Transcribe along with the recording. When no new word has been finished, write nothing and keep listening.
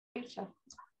think so.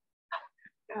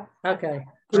 Okay.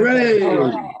 Hooray!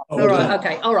 All right.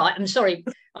 Okay. All right. I'm sorry.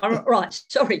 All right.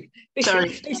 Sorry.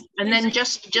 Sorry. And then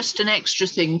just an extra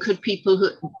thing. Could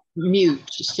people mute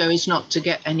so as not to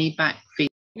get any back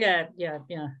feedback? Yeah.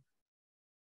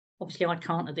 Obviously, I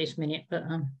can't at this minute, but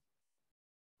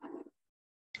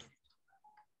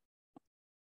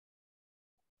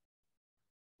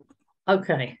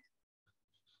okay.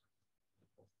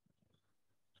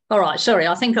 All right. Sorry.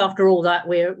 I think after all that,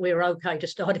 we're okay to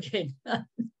start again.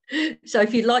 So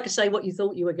if you'd like to say what you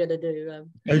thought you were going to do.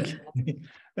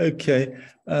 Okay.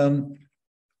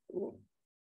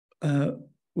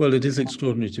 Well, it is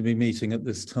extraordinary to be meeting at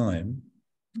this time.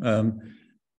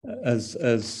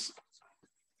 As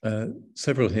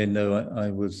several here know,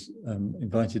 I was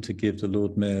invited to give the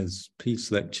Lord Mayor's Peace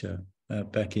Lecture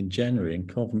back in January in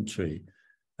Coventry.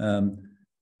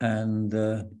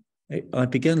 I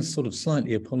began sort of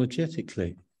slightly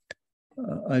apologetically.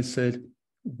 I said,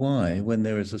 why, when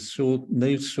there is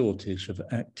no shortage of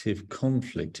active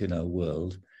conflict in our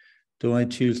world, do I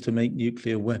choose to make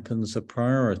nuclear weapons a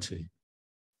priority?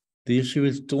 The issue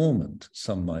is dormant,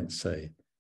 some might say,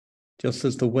 just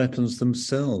as the weapons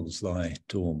themselves lie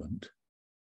dormant.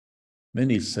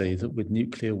 Many say that with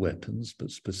nuclear weapons, but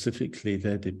specifically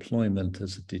their deployment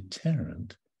as a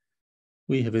deterrent,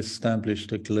 we have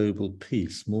established a global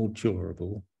peace more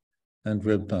durable and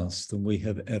robust than we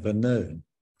have ever known.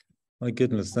 My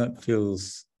goodness, that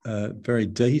feels very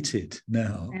dated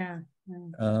now.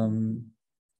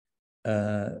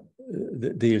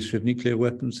 The issue of nuclear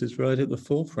weapons is right at the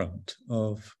forefront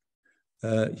of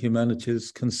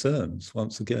humanity's concerns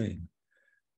once again,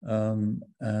 and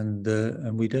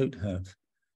we don't have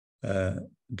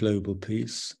global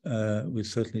peace. We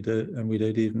certainly don't, and we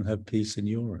don't even have peace in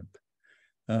Europe.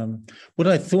 What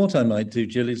I thought I might do,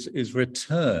 Jill, is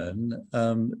return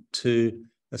to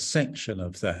a section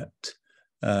of that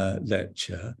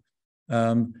lecture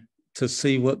to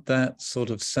see what that sort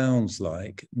of sounds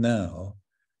like now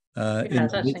in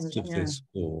the midst of this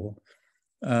war.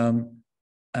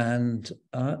 And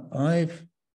I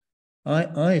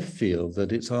feel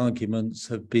that its arguments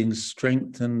have been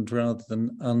strengthened rather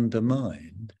than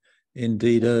undermined.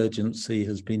 Indeed, urgency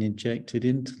has been injected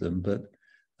into them, but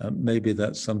maybe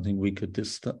that's something we could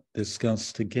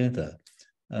discuss together.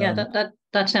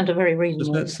 That sounded very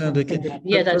reasonable. Does that sound okay?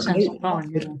 Yeah, that sounds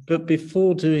fine. Yeah. But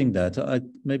before doing that,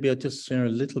 maybe I'll just share a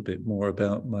little bit more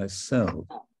about myself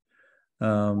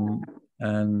and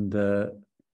the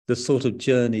sort of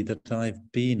journey that I've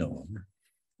been on.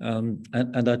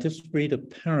 And I just read a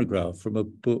paragraph from a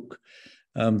book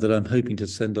that I'm hoping to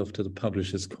send off to the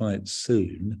publishers quite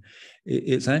soon.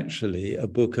 It's actually a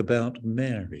book about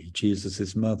Mary,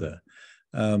 Jesus's mother.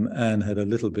 Anne had a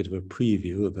little bit of a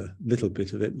preview of a little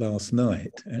bit of it last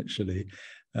night, actually.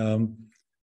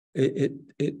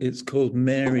 It's called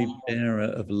Mary, Bearer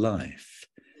of Life.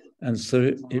 And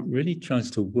so it really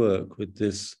tries to work with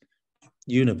this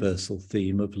universal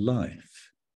theme of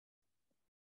life.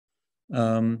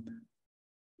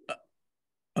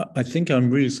 I think I'm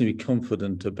reasonably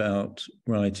confident about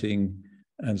writing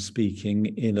and speaking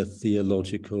in a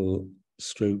theological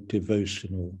stroke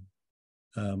devotional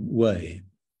way.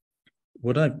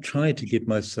 What I've tried to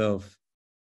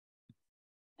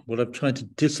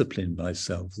discipline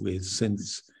myself with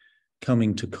since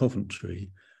coming to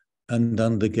Coventry and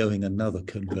undergoing another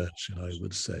conversion, I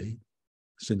would say,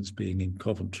 since being in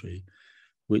Coventry,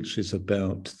 which is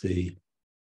about the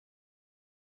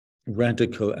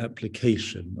radical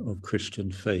application of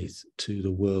Christian faith to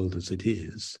the world as it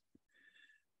is.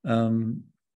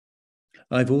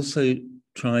 I've also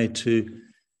tried to,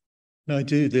 and I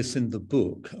do this in the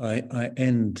book, I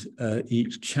end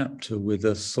each chapter with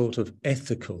a sort of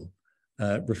ethical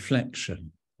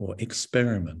reflection or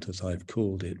experiment, as I've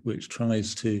called it, which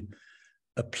tries to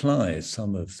apply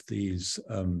some of these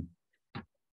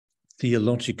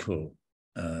theological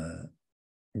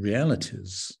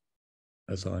realities,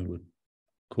 as I would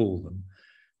call them,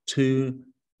 to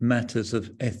matters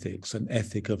of ethics and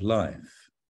ethic of life.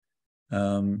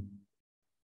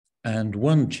 And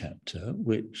one chapter,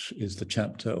 which is the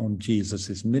chapter on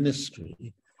Jesus's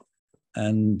ministry,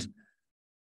 and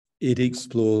it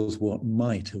explores what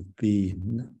might have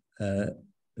been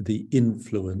the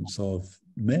influence of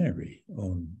Mary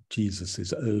on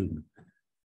Jesus's own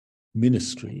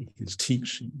ministry, his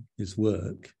teaching, his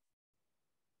work,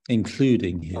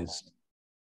 including his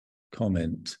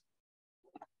comment,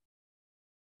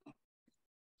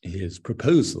 his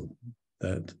proposal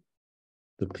that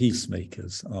the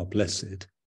peacemakers are blessed,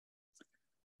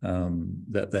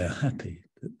 that they're happy,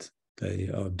 that they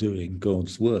are doing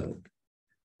God's work.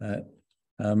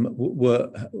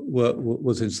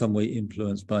 was in some way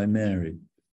influenced by Mary.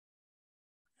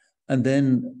 And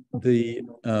then the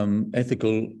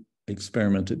ethical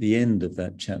experiment at the end of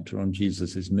that chapter on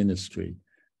Jesus's ministry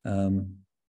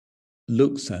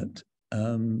looks at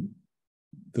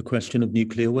the question of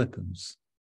nuclear weapons.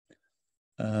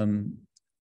 And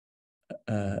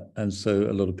so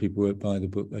a lot of people won't buy the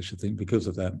book, I should think, because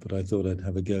of that, but I thought I'd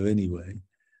have a go anyway.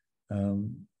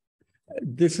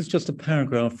 This is just a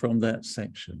paragraph from that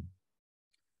section.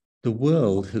 The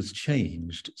world has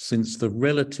changed since the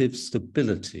relative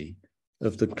stability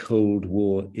of the Cold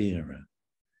War era.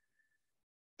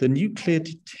 The nuclear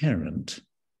deterrent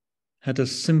had a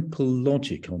simple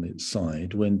logic on its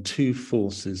side when two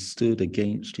forces stood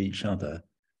against each other,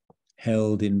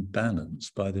 held in balance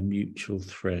by the mutual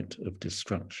threat of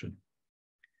destruction.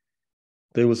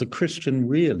 There was a Christian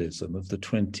realism of the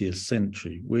 20th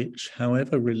century, which,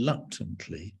 however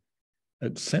reluctantly,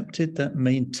 accepted that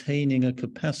maintaining a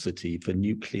capacity for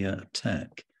nuclear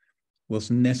attack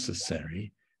was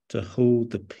necessary to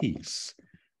hold the peace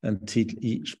until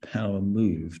each power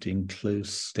moved in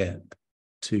close step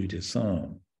to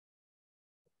disarm.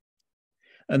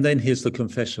 And then here's the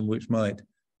confession, which might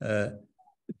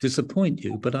disappoint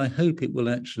you, but I hope it will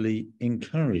actually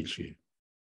encourage you.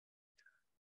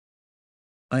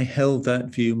 I held that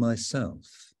view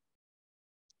myself.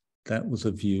 That was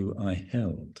a view I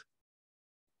held.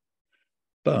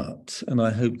 But, and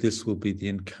I hope this will be the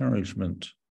encouragement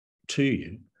to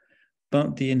you,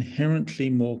 but the inherently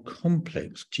more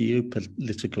complex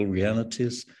geopolitical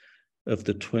realities of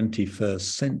the 21st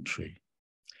century,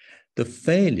 the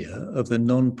failure of the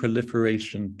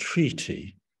Non-Proliferation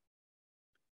Treaty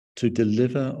to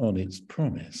deliver on its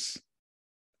promise,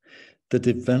 the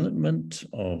development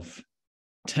of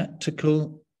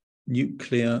tactical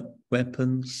nuclear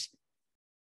weapons,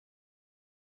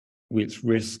 which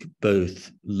risk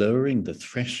both lowering the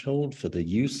threshold for the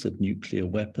use of nuclear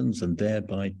weapons and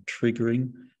thereby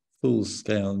triggering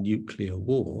full-scale nuclear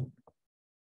war,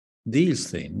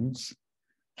 these things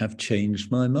have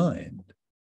changed my mind.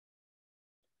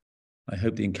 I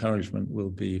hope the encouragement will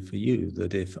be for you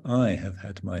that if I have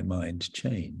had my mind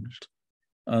changed,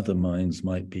 other minds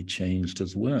might be changed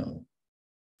as well.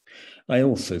 I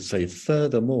also say,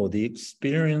 furthermore, the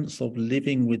experience of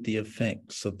living with the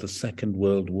effects of the Second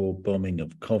World War bombing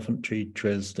of Coventry,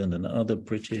 Dresden, and other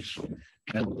British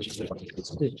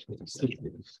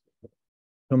cities,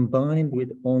 combined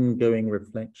with ongoing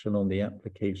reflection on the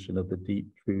application of the deep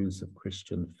truths of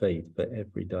Christian faith for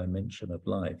every dimension of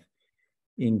life,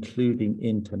 including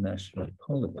international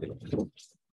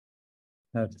politics,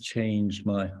 have changed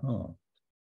my heart.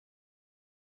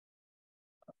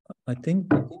 I think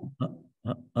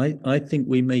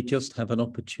we may just have an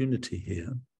opportunity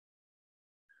here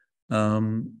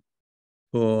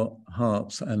for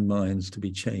hearts and minds to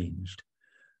be changed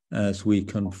as we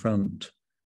confront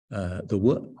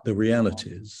the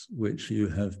realities which you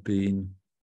have been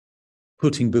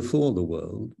putting before the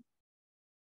world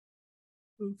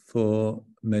for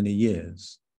many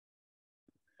years.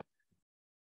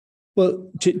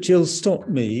 Well, Jill, stop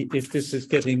me if this is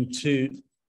getting too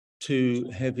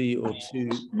heavy or too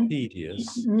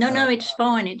tedious. No, it's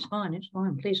fine.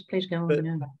 Please go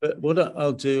on. But what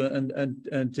I'll do,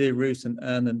 and dear Ruth and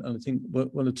Anne, and I think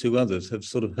one or two others have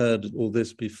sort of heard all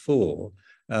this before.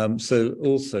 So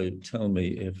also tell me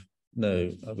if,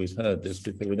 no, we've heard this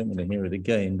before, we don't want to hear it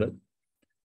again, but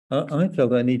I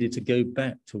felt I needed to go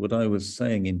back to what I was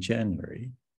saying in January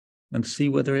and see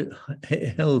whether it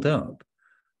held up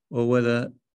or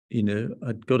whether, you know,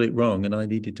 I'd got it wrong and I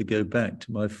needed to go back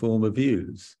to my former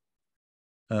views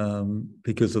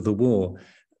because of the war.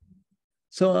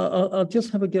 So I'll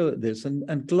just have a go at this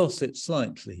and gloss it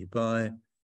slightly by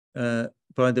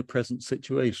the present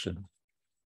situation.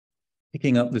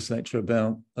 Picking up this lecture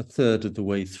about a third of the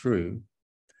way through,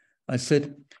 I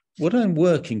said, what I'm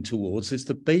working towards is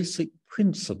the basic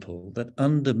principle that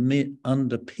underpins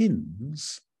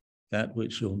that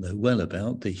which you'll know well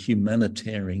about, the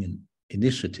humanitarian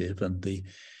initiative and the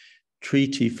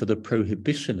Treaty for the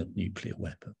Prohibition of Nuclear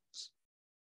Weapons.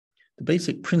 The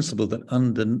basic principle that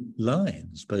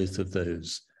underlines both of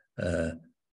those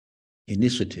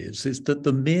initiatives is that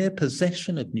the mere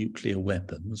possession of nuclear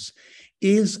weapons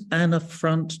is an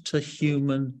affront to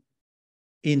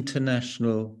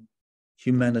international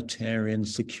humanitarian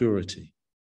security,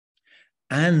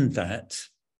 and that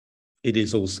it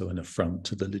is also an affront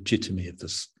to the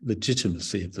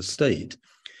legitimacy of the state,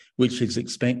 which is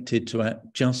expected to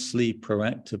act justly,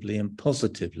 proactively, and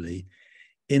positively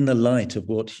in the light of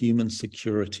what human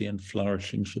security and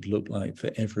flourishing should look like for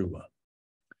everyone.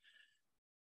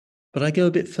 But I go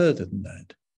a bit further than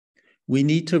that. We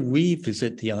need to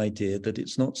revisit the idea that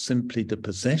it's not simply the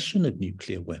possession of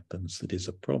nuclear weapons that is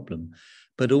a problem,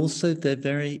 but also their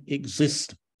very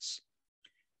existence.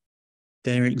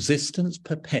 Their existence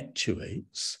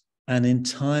perpetuates an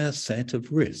entire set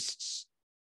of risks.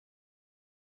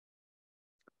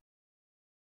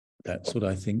 That's what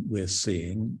I think we're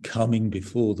seeing coming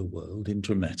before the world in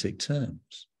dramatic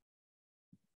terms.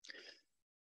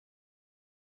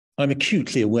 I'm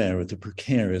acutely aware of the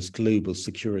precarious global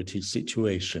security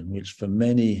situation, which for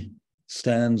many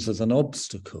stands as an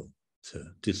obstacle to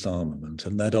disarmament.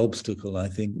 And that obstacle, I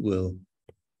think, will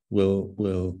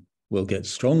get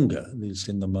stronger, at least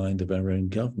in the mind of our own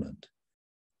government,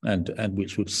 and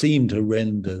which would seem to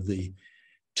render the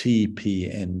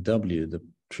TPNW, the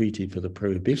Treaty for the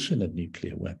Prohibition of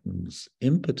Nuclear Weapons,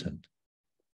 impotent.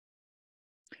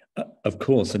 Of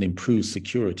course, an improved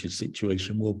security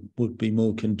situation would be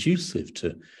more conducive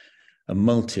to a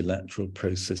multilateral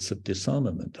process of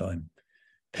disarmament. I'm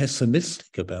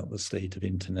pessimistic about the state of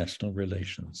international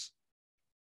relations.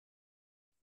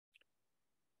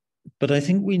 But I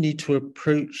think we need to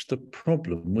approach the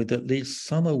problem with at least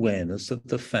some awareness of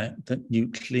the fact that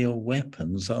nuclear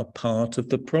weapons are part of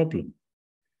the problem.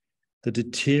 That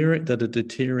a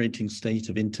deteriorating state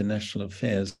of international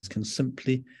affairs can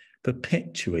simply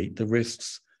perpetuate the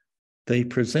risks they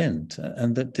present,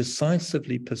 and that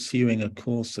decisively pursuing a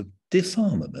course of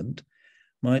disarmament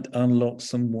might unlock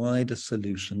some wider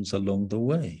solutions along the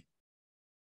way.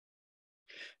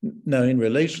 Now, in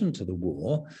relation to the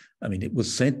war, I mean, it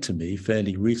was said to me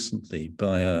fairly recently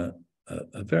by a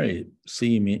very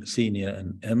senior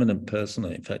and eminent person,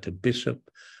 in fact, a bishop,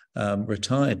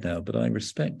 retired now, but I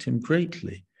respect him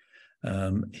greatly.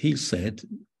 He said,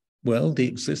 well, the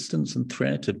existence and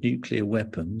threat of nuclear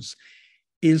weapons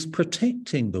is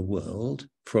protecting the world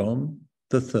from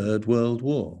the Third World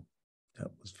War. That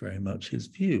was very much his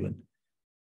view. And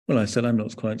well, I said, I'm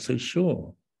not quite so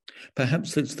sure.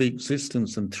 Perhaps it's the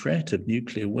existence and threat of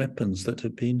nuclear weapons that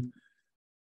have been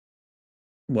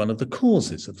one of the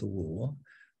causes of the war.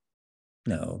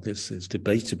 Now, this is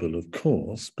debatable, of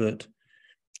course, but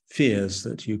fears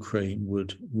that Ukraine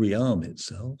would rearm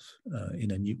itself in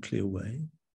a nuclear way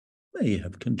may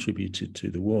have contributed to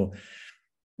the war.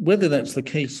 Whether that's the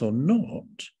case or not,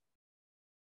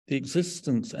 the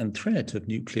existence and threat of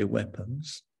nuclear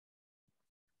weapons,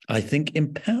 I think,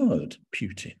 empowered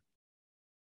Putin.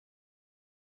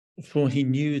 For he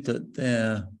knew that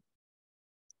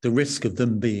the risk of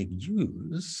them being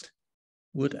used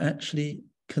would actually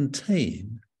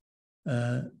contain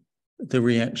the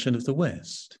reaction of the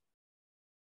West.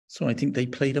 So I think they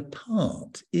played a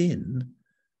part in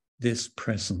this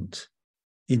present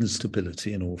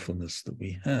instability and awfulness that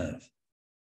we have.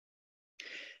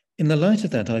 In the light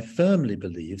of that, I firmly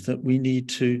believe that we need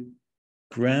to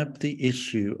grab the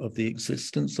issue of the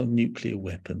existence of nuclear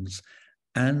weapons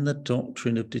and the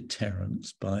doctrine of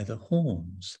deterrence by the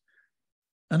horns.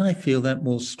 And I feel that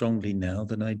more strongly now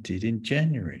than I did in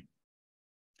January.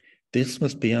 This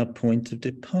must be our point of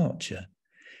departure.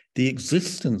 The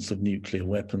existence of nuclear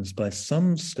weapons by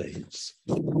some states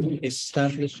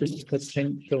establishes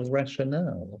potential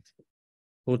rationale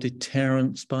for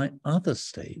deterrence by other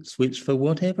states, which for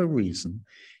whatever reason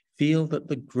feel that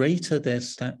the greater their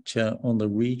stature on the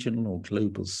regional or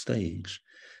global stage,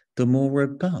 the more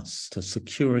robust a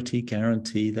security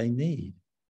guarantee they need.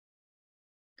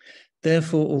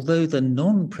 Therefore, although the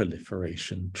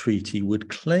Non-Proliferation Treaty would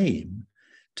claim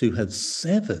to have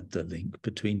severed the link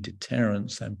between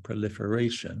deterrence and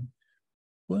proliferation,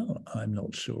 well, I'm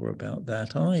not sure about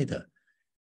that either.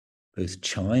 Both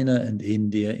China and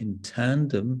India, in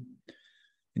tandem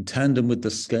with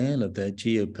the scale of their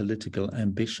geopolitical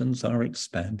ambitions, are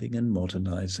expanding and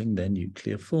modernizing their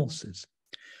nuclear forces.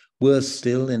 Worse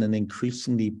still, in an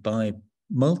increasingly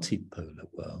multipolar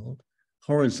world,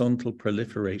 horizontal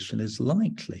proliferation is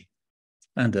likely.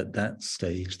 And at that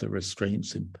stage, the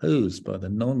restraints imposed by the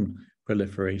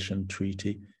Non-Proliferation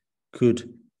Treaty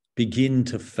could begin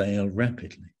to fail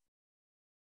rapidly.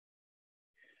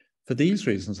 For these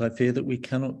reasons, I fear that we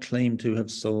cannot claim to have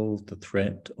solved the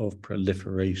threat of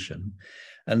proliferation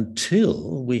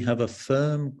until we have a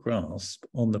firm grasp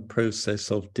on the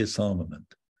process of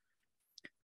disarmament.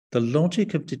 The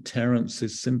logic of deterrence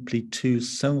is simply too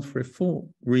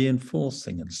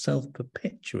self-reinforcing and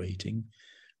self-perpetuating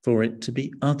for it to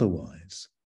be otherwise.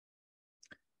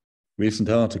 Recent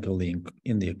article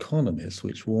in The Economist,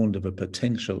 which warned of a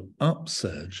potential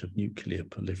upsurge of nuclear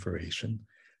proliferation,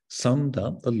 summed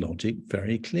up the logic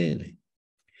very clearly.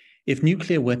 If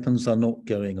nuclear weapons are not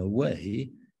going away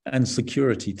and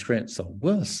security threats are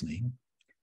worsening,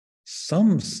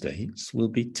 some states will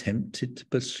be tempted to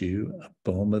pursue a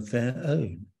bomb of their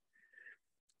own.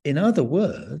 In other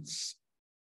words,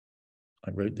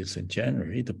 I wrote this in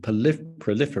January, the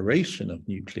proliferation of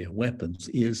nuclear weapons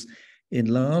is in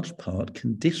large part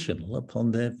conditional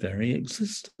upon their very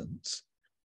existence.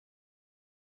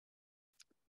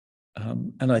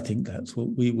 And I think that's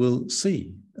what we will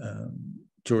see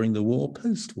during the war,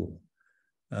 post-war.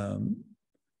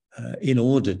 In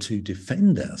order to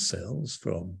defend ourselves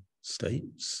from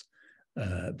states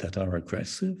that are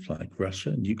aggressive, like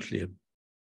Russia, nuclear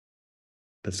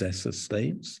possessor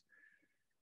states,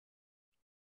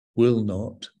 will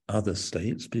not other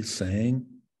states be saying,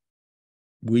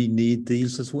 we need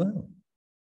these as well?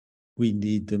 We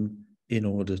need them in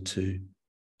order to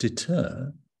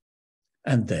deter,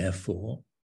 and therefore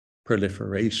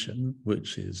proliferation,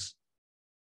 which is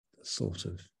the sort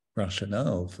of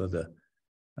rationale for the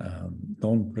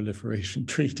non-proliferation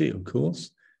treaty, of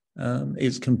course,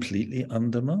 is completely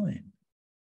undermined.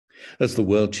 As the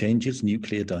world changes,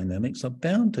 nuclear dynamics are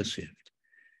bound to shift.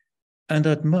 And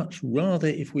I'd much rather,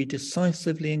 if we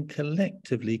decisively and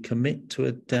collectively commit to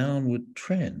a downward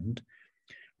trend,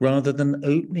 rather than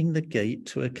opening the gate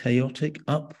to a chaotic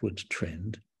upward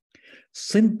trend,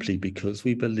 simply because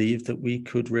we believe that we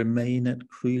could remain at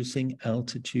cruising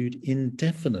altitude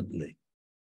indefinitely.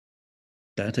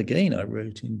 That again, I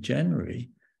wrote in January.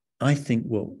 I think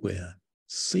what we're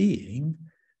seeing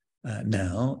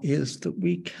now is that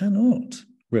we cannot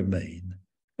remain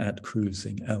at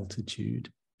cruising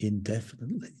altitude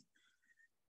indefinitely.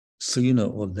 Sooner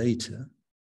or later,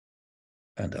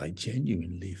 and I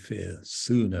genuinely fear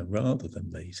sooner rather than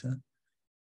later,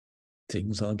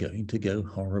 things are going to go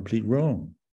horribly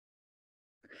wrong.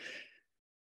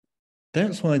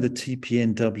 That's why the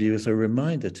TPNW is a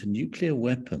reminder to nuclear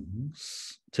weapon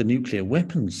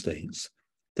states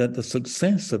that the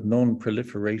success of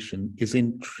non-proliferation is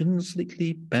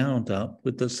intrinsically bound up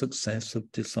with the success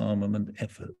of disarmament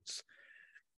efforts.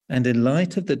 And in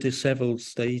light of the disheveled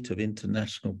state of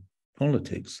international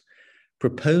politics,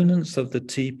 proponents of the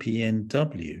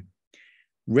TPNW,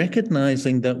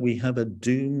 recognizing that we have a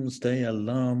doomsday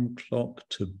alarm clock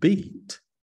to beat,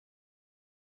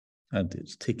 and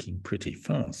it's ticking pretty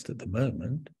fast at the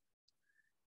moment,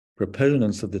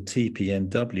 proponents of the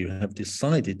TPNW have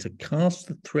decided to cast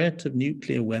the threat of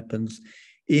nuclear weapons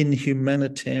in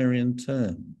humanitarian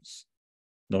terms,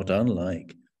 not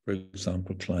unlike, for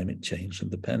example, climate change and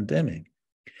the pandemic.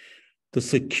 The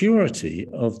security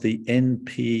of the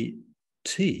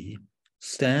NPT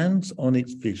stands on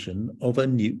its vision of a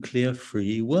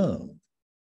nuclear-free world.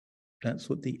 That's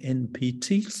what the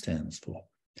NPT stands for.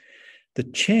 The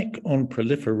check on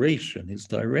proliferation is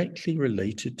directly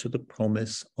related to the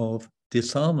promise of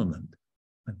disarmament.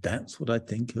 And that's what I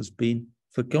think has been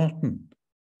forgotten.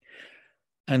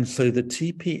 And so the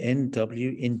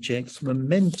TPNW injects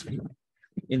momentum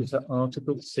into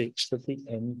Article 6 of the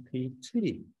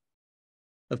NPT.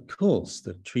 Of course,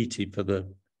 the treaty for the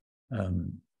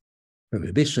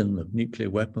prohibition of nuclear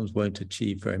weapons won't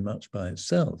achieve very much by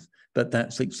itself, but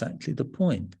that's exactly the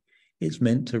point. It's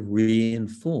meant to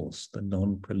reinforce the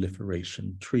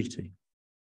non-proliferation treaty.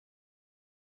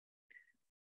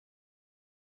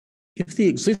 If the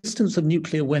existence of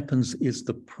nuclear weapons is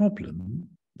the problem,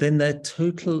 then their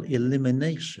total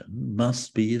elimination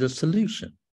must be the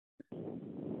solution.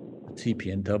 The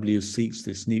TPNW seeks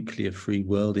this nuclear-free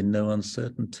world in no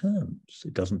uncertain terms.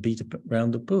 It doesn't beat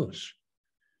around the bush.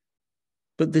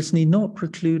 But this need not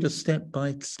preclude a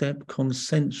step-by-step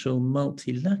consensual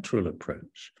multilateral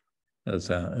approach,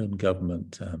 as our own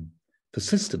government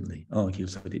persistently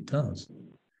argues that it does.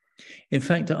 In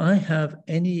fact, I have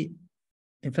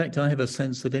a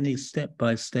sense that any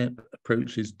step-by-step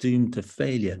approach is doomed to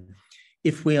failure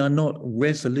if we are not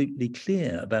resolutely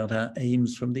clear about our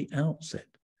aims from the outset.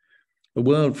 A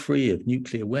world free of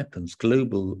nuclear weapons,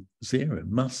 global zero,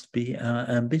 must be our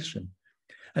ambition.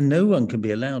 And no one can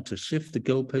be allowed to shift the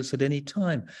goalposts at any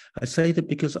time. I say that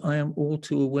because I am all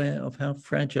too aware of how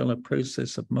fragile a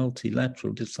process of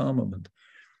multilateral disarmament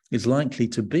is likely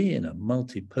to be in a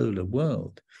multipolar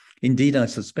world. Indeed, I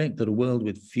suspect that a world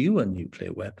with fewer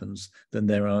nuclear weapons than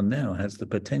there are now has the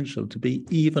potential to be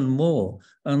even more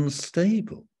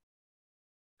unstable,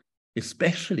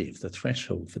 especially if the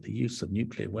threshold for the use of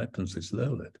nuclear weapons is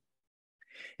lowered.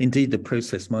 Indeed, the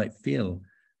process might feel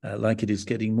like it is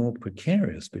getting more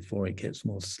precarious before it gets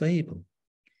more stable.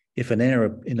 If in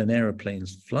an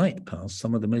aeroplane's flight path,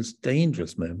 some of the most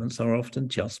dangerous moments are often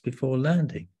just before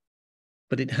landing,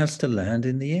 but it has to land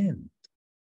in the end.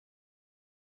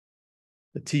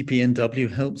 The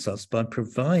TPNW helps us by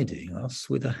providing us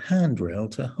with a handrail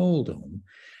to hold on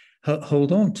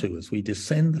hold on to as we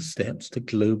descend the steps to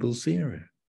global zero,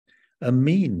 a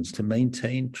means to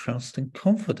maintain trust and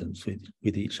confidence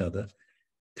with each other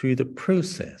through the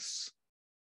process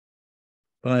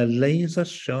by a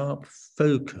laser-sharp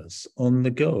focus on the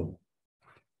goal.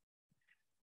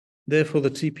 Therefore,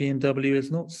 the TPNW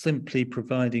is not simply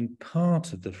providing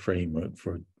part of the framework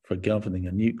for governing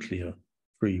a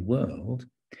nuclear-free world.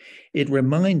 It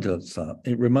reminds us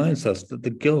that the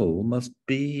goal must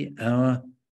be our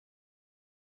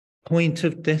point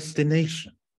of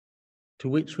destination, to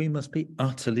which we must be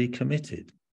utterly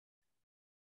committed.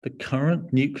 The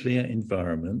current nuclear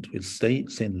environment, with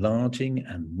states enlarging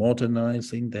and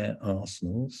modernizing their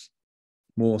arsenals,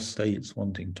 more states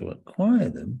wanting to acquire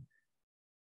them,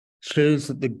 shows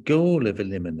that the goal of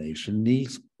elimination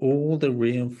needs all the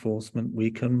reinforcement we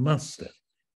can muster.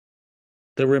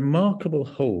 The remarkable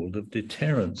hold of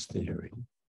deterrence theory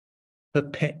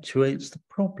perpetuates the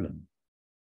problem.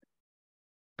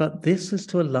 But this is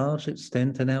to a large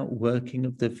extent an outworking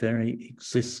of the very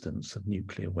existence of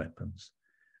nuclear weapons.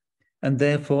 And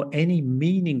therefore, any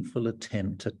meaningful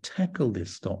attempt to tackle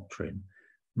this doctrine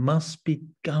must be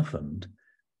governed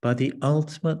by the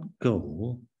ultimate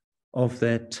goal of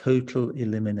their total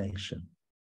elimination.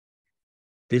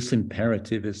 This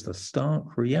imperative is the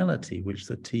stark reality which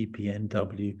the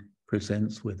TPNW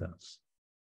presents with us.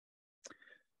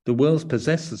 The world's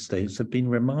possessor states have been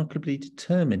remarkably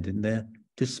determined in their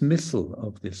dismissal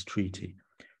of this treaty,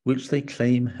 which they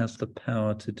claim has the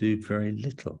power to do very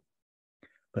little.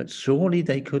 But surely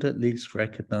they could at least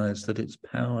recognize that its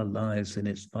power lies in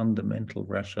its fundamental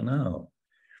rationale,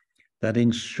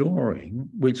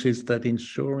 which is that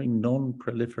ensuring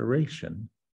non-proliferation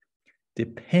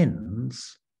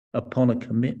depends upon a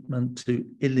commitment to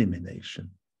elimination.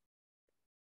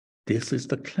 This is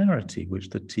the clarity which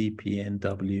the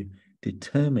TPNW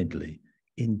determinedly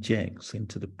injects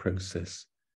into the process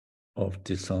of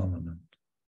disarmament.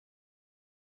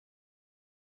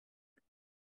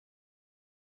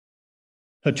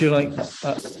 Would you like,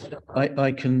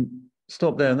 I can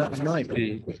stop there, and that might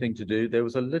be the thing to do. There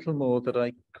was a little more that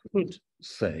I could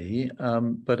say,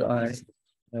 but I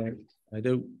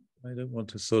don't want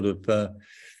to sort of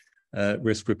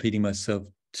risk repeating myself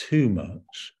too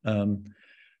much.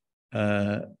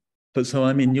 But so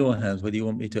I'm in your hands, whether you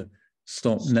want me to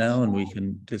stop now and we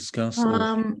can discuss.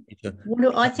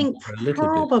 Well, I think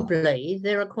probably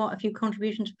there are quite a few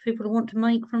contributions people want to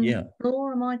make from the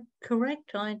floor. Am I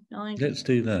correct? Let's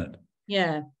do that.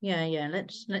 Yeah.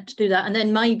 Let's do that, and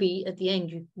then maybe at the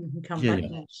end you can come back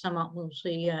and sum up. We'll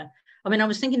see. Yeah. I mean, I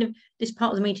was thinking of this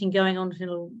part of the meeting going on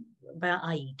until about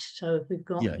 8. So if we've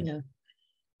got,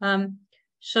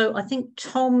 so I think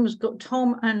Tom's got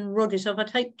Tom and Roger. So if I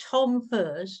take Tom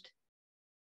first,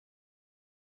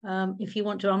 if you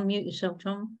want to unmute yourself,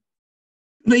 Tom.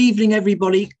 Good evening,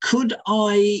 everybody. Could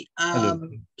I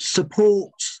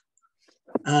support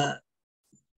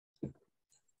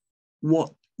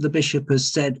what the Bishop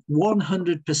has said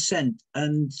 100%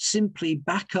 and simply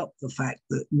back up the fact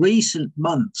that recent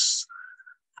months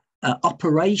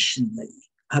operationally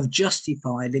have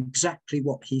justified exactly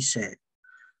what he said.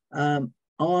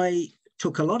 I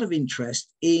took a lot of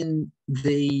interest in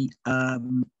the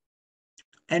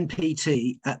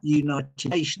NPT at the United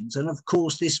Nations. And of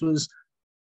course, this was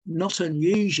not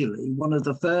unusually one of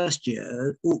the first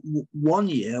one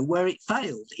year where it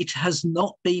failed. It has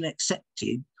not been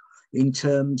accepted in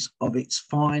terms of its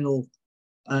final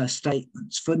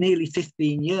statements for nearly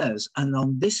 15 years. And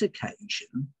on this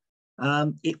occasion,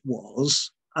 it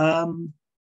was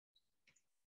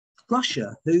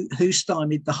Russia who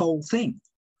stymied the whole thing.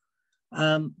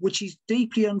 Which is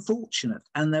deeply unfortunate.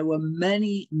 And there were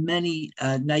many, many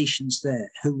nations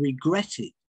there who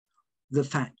regretted the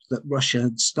fact that Russia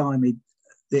had stymied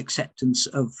the acceptance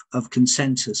of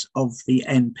consensus of the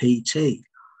NPT.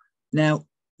 Now,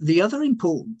 the other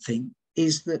important thing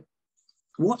is that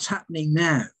what's happening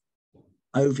now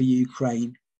over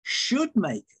Ukraine should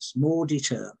make us more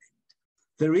determined.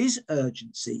 There is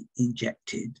urgency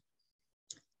injected.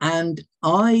 And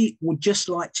I would just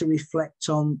like to reflect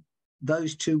on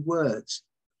those two words,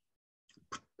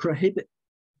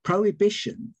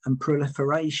 prohibition and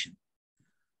proliferation.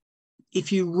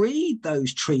 If you read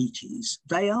those treaties,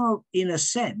 they are, in a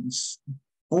sense,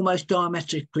 almost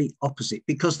diametrically opposite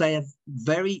because they have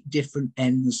very different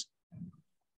ends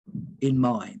in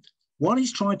mind. One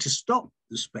is trying to stop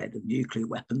the spread of nuclear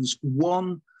weapons.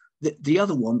 The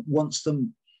other one wants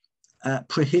them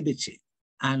prohibited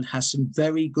and has some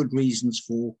very good reasons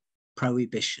for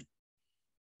prohibition.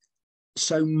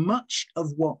 So much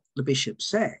of what the Bishop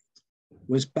said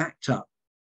was backed up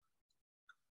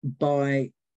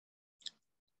by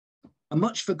a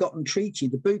much forgotten treaty,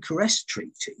 the Bucharest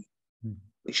Treaty,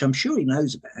 which I'm sure he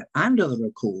knows about, and other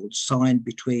accords signed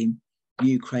between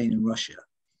Ukraine and Russia.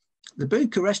 The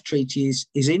Bucharest Treaty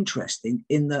is interesting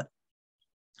in that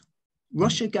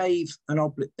Russia gave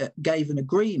an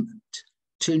agreement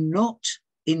to not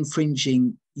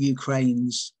infringing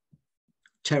Ukraine's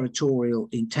territorial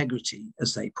integrity,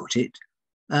 as they put it,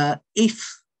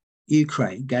 if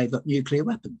Ukraine gave up nuclear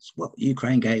weapons. Well,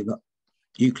 Ukraine gave up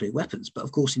nuclear weapons, but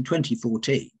of course in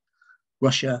 2014,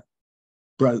 Russia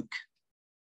broke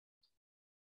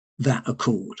that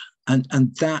accord.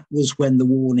 And that was when the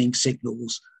warning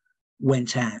signals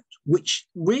went out, which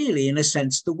really, in a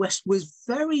sense, the West was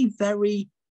very, very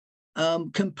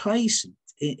complacent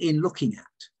in looking at.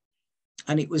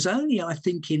 And it was only, I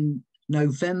think, in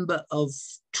November of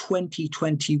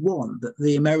 2021 that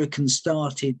the Americans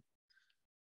started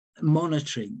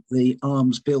monitoring the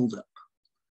arms buildup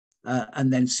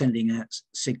and then sending out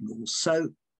signals. So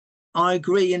I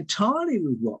agree entirely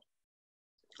with what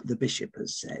the Bishop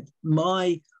has said.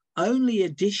 My only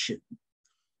addition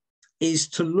is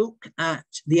to look at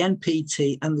the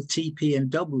NPT and the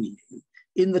TPNW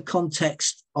in the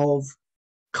context of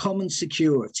common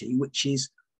security, which is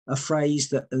a phrase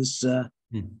that has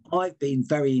I've been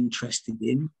very interested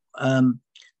in.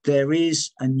 There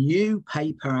is a new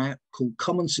paper out called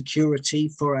Common Security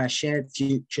for Our Shared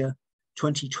Future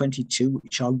 2022,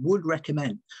 which I would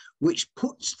recommend, which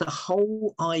puts the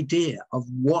whole idea of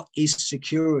what is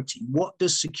security, what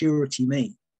does security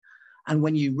mean? And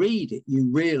when you read it, you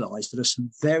realize there are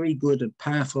some very good and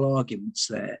powerful arguments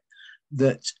there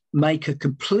that make a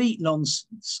complete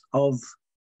nonsense of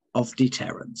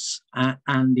deterrence.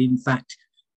 And in fact,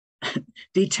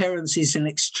 deterrence is an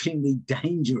extremely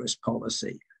dangerous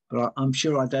policy, but I'm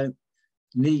sure I don't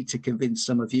need to convince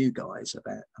some of you guys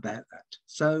about that.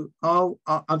 So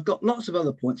I've got lots of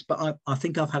other points, but I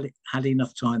think I've had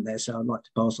enough time there, so I'd like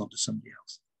to pass on to somebody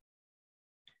else.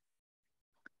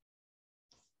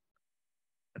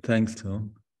 Thanks,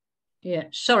 Tom. Yeah,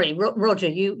 sorry, Roger,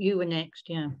 you were next,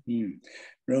 yeah.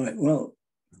 Right, well,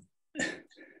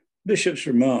 Bishop's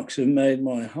remarks have made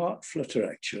my heart flutter,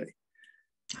 actually,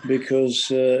 because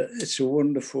it's a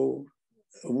wonderful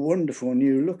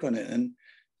new look on it. And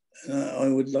I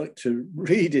would like to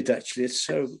read it, actually. It's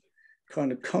so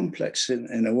kind of complex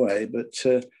in a way, but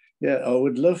yeah, I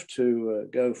would love to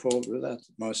go forward with that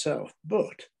myself.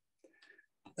 But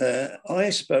I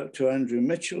spoke to Andrew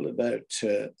Mitchell about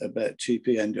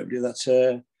TPNW. That's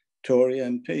a Tory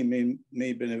MP,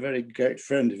 me being a very great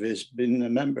friend of his, being a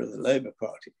member of the Labour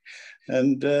Party.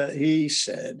 And he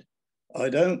said, I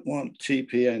don't want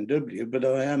TPNW, but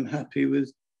I am happy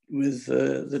with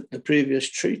the previous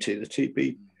treaty,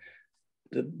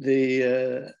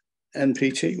 the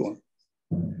NPT one.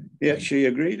 He actually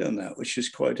agreed on that, which is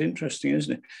quite interesting,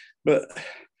 isn't it? But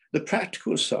the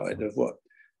practical side of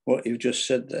what you've just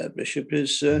said there, Bishop,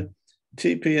 is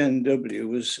TPNW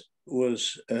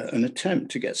was an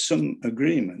attempt to get some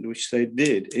agreement, which they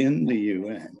did in the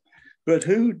UN. But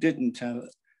who didn't have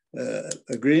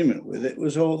agreement with it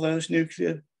was all those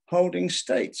nuclear holding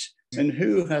states. And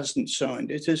who hasn't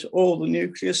signed it is all the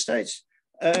nuclear states.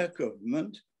 Our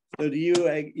government, the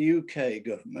UK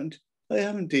government, they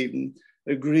haven't even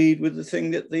agreed with the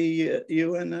thing that the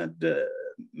UN had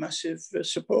massive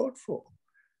support for.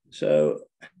 So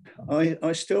I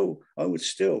would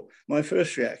still, my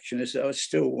first reaction is that I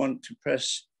still want to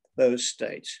press those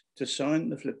states to sign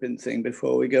the flipping thing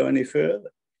before we go any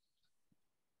further.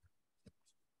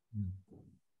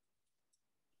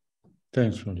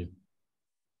 Thanks, Roger.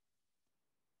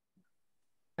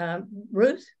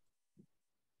 Ruth?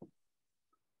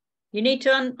 You need to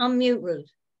unmute, Ruth.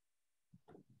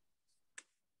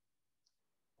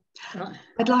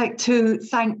 I'd like to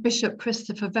thank Bishop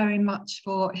Christopher very much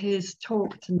for his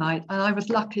talk tonight. And I was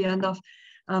lucky enough,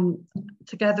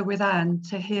 together with Anne,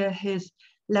 to hear his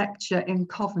lecture in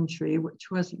Coventry, which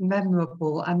was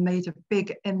memorable and made a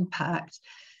big impact.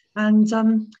 And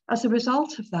as a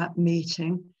result of that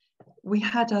meeting,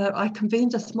 I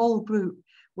convened a small group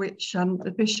which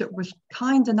the Bishop was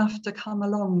kind enough to come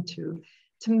along to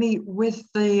meet with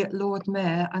the Lord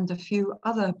Mayor and a few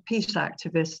other peace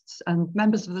activists and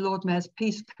members of the Lord Mayor's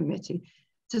Peace Committee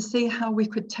to see how we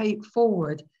could take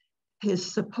forward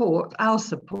his support, our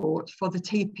support for the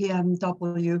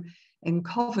TPNW in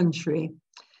Coventry.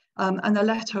 And a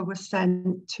letter was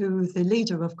sent to the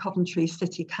leader of Coventry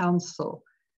City Council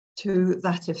to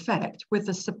that effect, with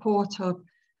the support of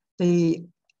the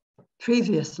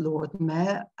previous Lord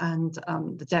Mayor and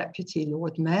the Deputy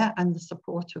Lord Mayor and the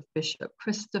support of Bishop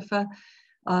Christopher.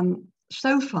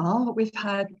 So far, we've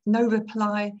had no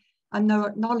reply and no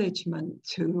acknowledgement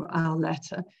to our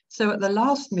letter. So at the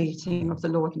last meeting of the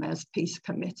Lord Mayor's Peace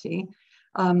Committee,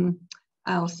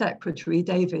 our secretary,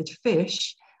 David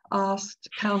Fish, asked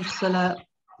Councillor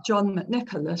John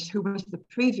McNicholas, who was the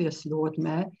previous Lord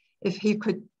Mayor, if he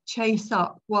could chase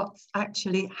up what's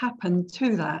actually happened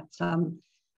to that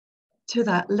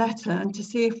letter, and to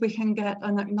see if we can get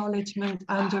an acknowledgement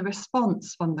and a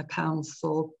response from the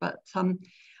council. But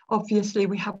obviously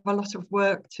we have a lot of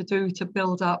work to do to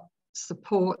build up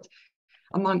support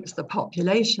amongst the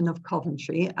population of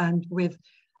Coventry, and with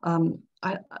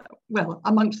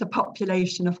amongst the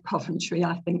population of Coventry,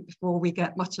 I think, before we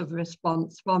get much of a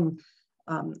response from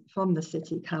the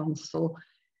City Council.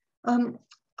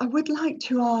 I would like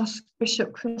to ask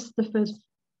Bishop Christopher's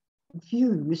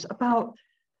views about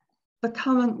the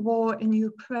current war in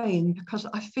Ukraine, because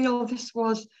I feel this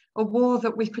was a war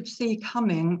that we could see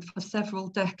coming for several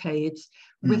decades,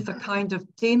 with the kind of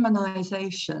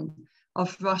demonization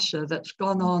of Russia that's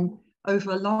gone on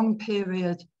over a long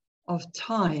period of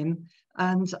time,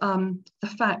 and the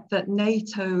fact that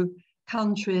NATO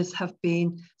countries have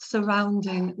been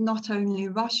surrounding not only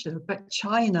Russia, but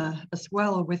China as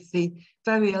well, with the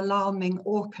very alarming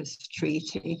AUKUS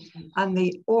treaty and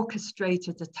the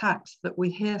orchestrated attacks that we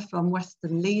hear from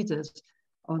Western leaders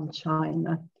on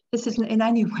China. This isn't in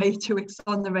any way to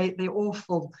exonerate the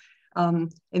awful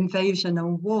invasion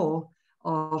and war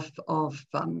of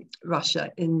Russia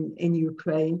in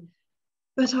Ukraine,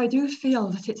 but I do feel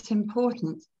that it's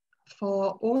important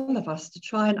for all of us to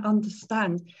try and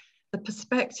understand the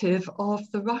perspective of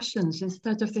the Russians,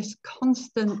 instead of this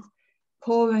constant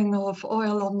pouring of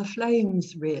oil on the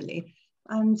flames, really.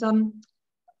 And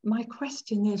my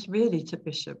question is really to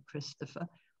Bishop Christopher,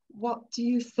 what do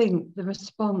you think the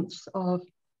response of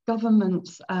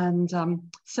governments and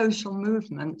social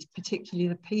movements, particularly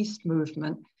the peace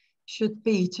movement, should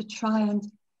be to try and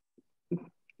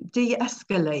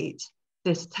de-escalate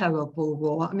this terrible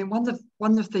war? I mean, one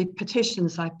of the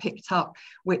petitions I picked up,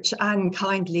 which Anne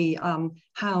kindly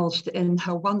housed in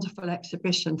her wonderful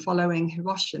exhibition following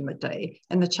Hiroshima Day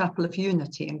in the Chapel of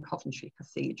Unity in Coventry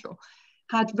Cathedral,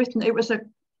 had written, it was a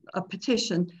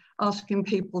petition asking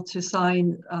people to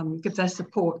sign, give their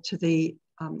support to the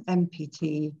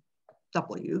MPTW,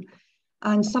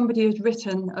 and somebody had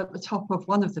written at the top of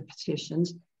one of the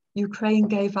petitions, Ukraine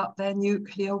gave up their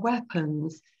nuclear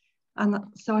weapons. And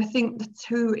so I think the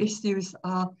two issues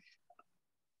are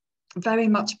very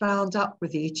much bound up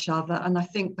with each other. And I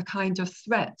think the kind of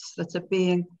threats that are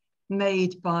being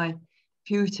made by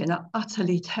Putin are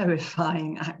utterly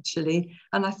terrifying, actually.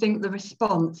 And I think the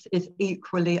response is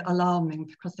equally alarming,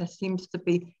 because there seems to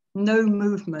be no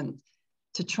movement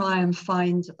to try and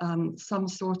find some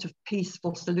sort of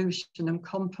peaceful solution and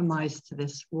compromise to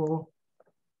this war.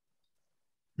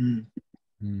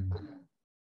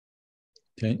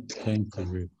 Okay, thank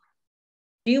you.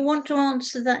 Do you want to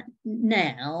answer that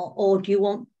now, or do you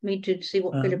want me to see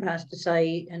what Philip has to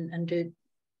say and do?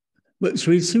 Well,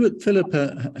 shall we see what Philip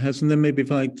has, and then maybe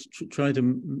if I try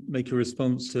to make a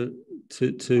response to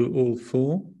all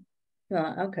four?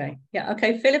 Right, okay. Yeah,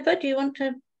 okay. Philippa, do you want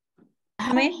to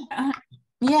come in?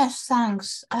 Yes,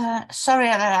 thanks. Sorry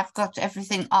that I've got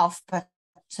everything off, but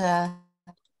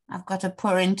I've got a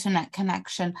poor internet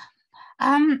connection.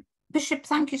 Bishop,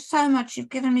 thank you so much. You've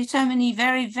given me so many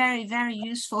very, very, very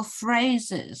useful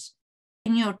phrases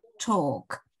in your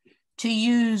talk to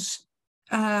use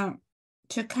to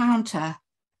counter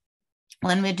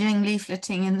when we're doing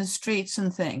leafleting in the streets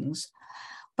and things.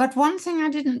 But one thing I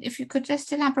didn't, if you could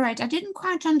just elaborate, I didn't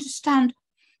quite understand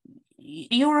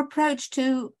your approach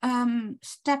to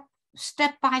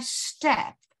step by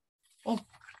step, or,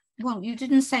 well, you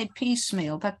didn't say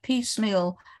piecemeal, but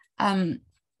piecemeal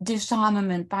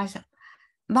disarmament by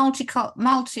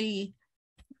multilateral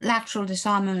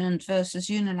disarmament versus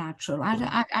unilateral.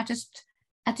 I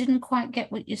didn't quite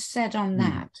get what you said on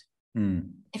that.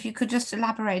 If you could just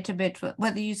elaborate a bit,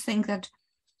 whether you think that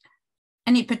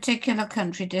any particular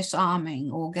country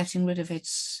disarming or getting rid of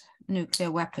its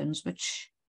nuclear weapons, which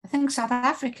I think South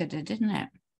Africa did, didn't it?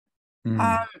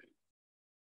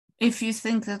 If you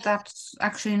think that that's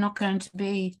actually not going to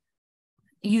be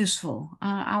useful.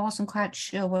 I wasn't quite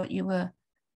sure what you were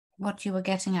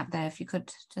getting at there. If you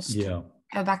could just go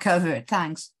back over it.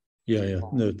 Thanks. Yeah.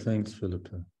 No, thanks,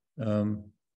 Philippa.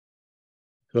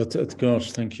 But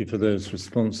gosh, thank you for those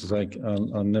responses.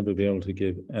 I'll never be able to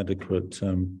give adequate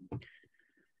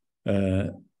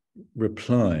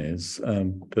replies,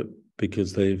 but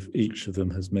because each of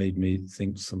them has made me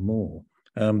think some more.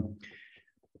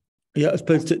 I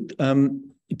suppose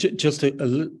just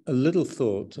a little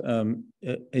thought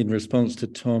in response to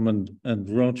Tom and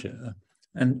Roger,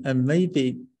 and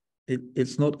maybe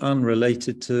it's not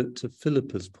unrelated to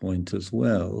Philippa's point as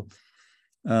well.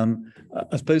 I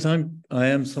suppose I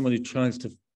am someone who tries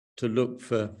to look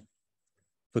for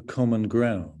common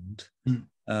ground,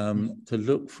 to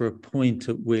look for a point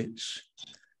at which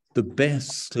the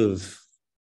best of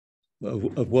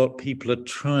what people are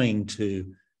trying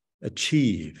to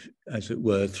achieve, as it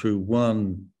were, through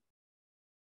one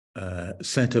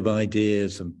set of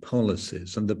ideas and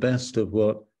policies, and the best of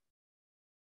what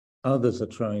others are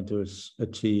trying to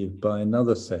achieve by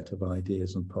another set of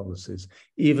ideas and policies,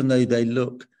 even though they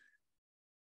look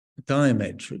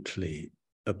diametrically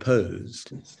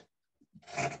opposed.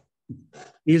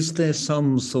 Is there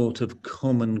some sort of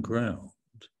common ground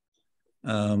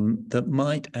that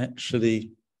might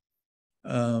actually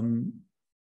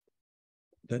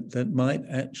that might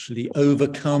actually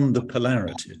overcome the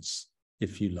polarities,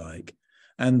 if you like,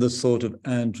 and the sort of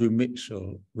Andrew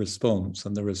Mitchell response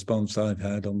and the response I've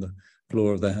had on the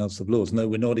floor of the House of Lords? No,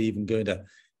 we're not even going to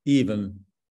even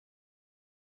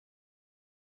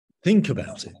think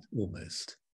about it,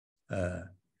 almost.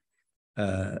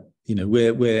 You know,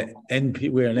 we're an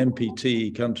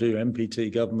NPT country,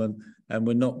 NPT government, and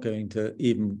we're not going to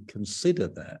even consider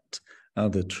that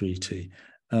other treaty.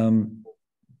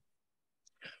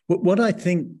 Where I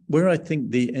think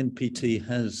the NPT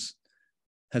has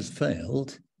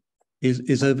failed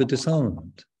is over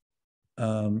disarmament.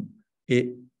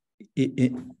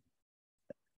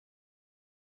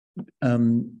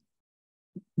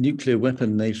 Nuclear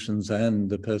weapon nations and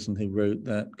the person who wrote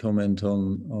that comment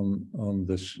on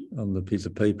the piece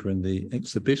of paper in the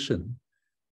exhibition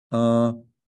are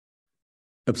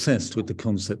obsessed with the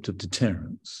concept of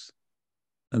deterrence,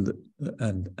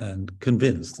 and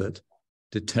convinced that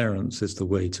deterrence is the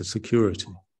way to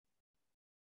security.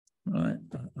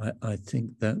 I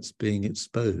think that's being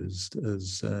exposed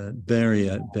as very,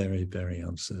 very, very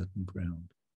uncertain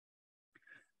ground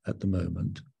at the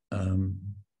moment.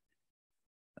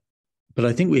 But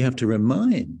I think we have to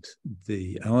remind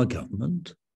our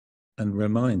government, and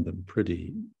remind them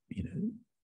pretty,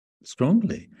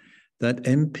 strongly, that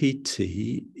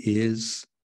NPT is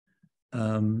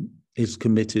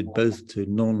committed both to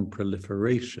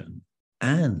non-proliferation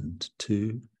and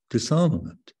to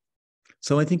disarmament.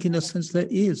 So I think, in a sense, there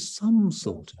is some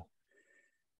sort of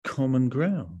common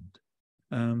ground.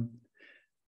 Some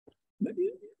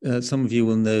of you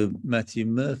will know Matthew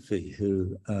Murphy,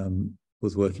 who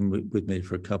was working with me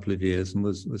for a couple of years and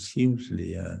was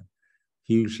hugely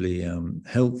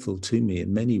helpful to me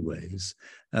in many ways.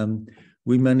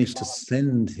 We managed to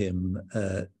send him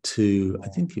to, I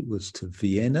think it was to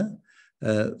Vienna,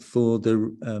 for the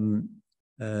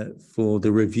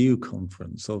review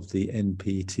conference of the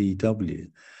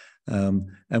NPTW.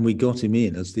 And we got him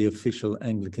in as the official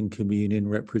Anglican Communion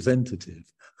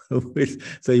representative.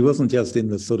 So he wasn't just in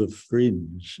the sort of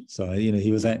fringe side,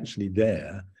 he was actually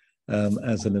there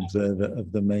as an observer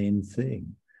of the main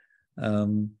thing.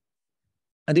 And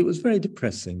it was very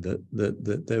depressing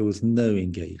that there was no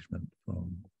engagement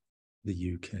from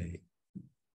the UK,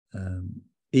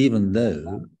 even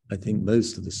though I think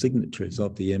most of the signatories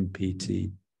of the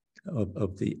NPT,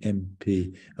 of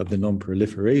the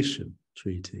Non-Proliferation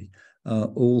Treaty, are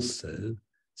also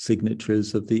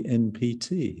signatories of the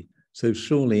NPT. So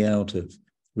surely, out of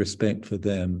respect for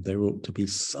them, there ought to be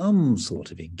some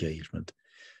sort of engagement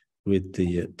with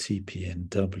the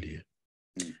TPNW.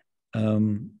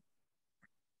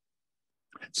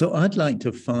 So I'd like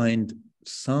to find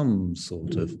some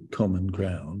sort of common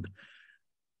ground.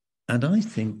 And I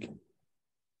think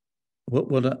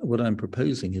what I'm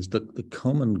proposing is that the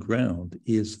common ground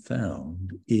is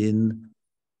found in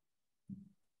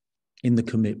the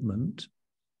commitment,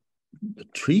 the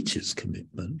treaty's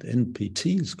commitment,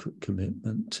 NPT's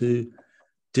commitment to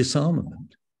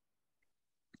disarmament.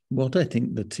 What I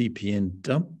think the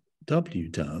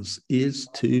TPNW does is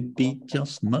to be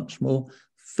just much more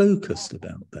focused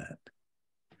about that.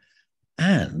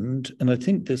 And I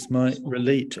think this might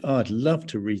relate to, I'd love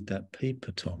to read that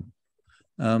paper, Tom,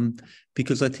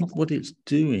 because I think what it's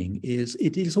doing is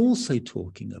it is also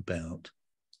talking about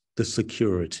the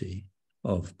security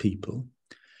of people,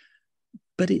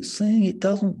 but it's saying it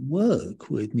doesn't work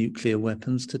with nuclear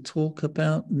weapons to talk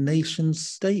about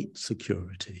nation-state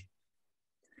security,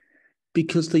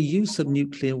 because the use of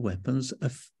nuclear weapons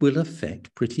will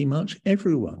affect pretty much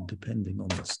everyone, depending on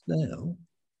the scale.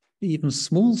 Even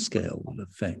small scale will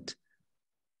affect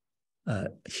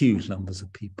huge numbers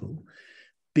of people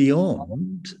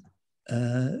beyond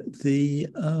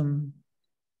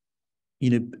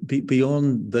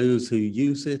beyond those who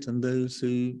use it and those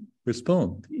who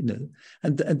respond,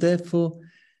 and therefore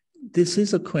this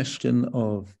is a question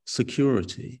of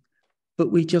security,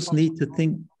 but we just need to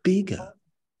think bigger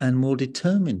and more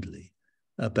determinedly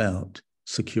about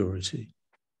security.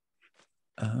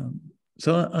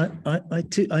 So I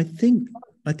think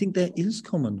there is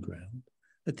common ground.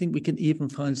 I think we can even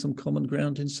find some common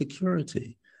ground in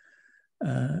security.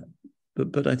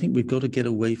 But I think we've got to get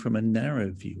away from a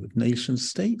narrow view of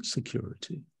nation-state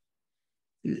security.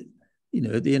 You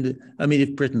know, at the end, I mean,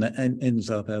 if Britain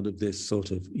ends up out of this sort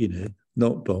of, you know,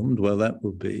 not bombed, well, that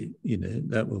will be, you know,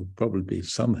 that will probably be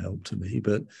some help to me.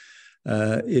 But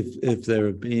if there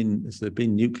have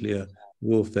been nuclear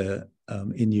warfare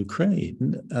in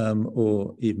Ukraine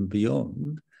or even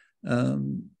beyond,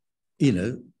 you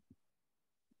know,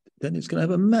 then it's going to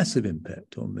have a massive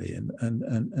impact on me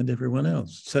and everyone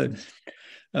else. So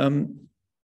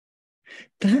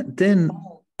that then,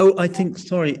 oh, I think,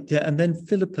 sorry, yeah, and then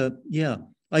Philippa, yeah,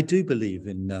 I do believe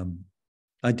in,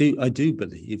 I do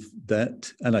believe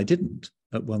that, and I didn't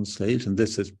at one stage, and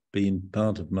this has been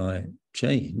part of my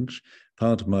change,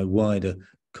 part of my wider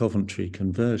Coventry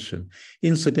conversion.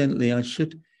 Incidentally, I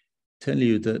should tell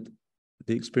you that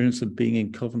the experience of being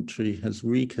in Coventry has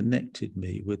reconnected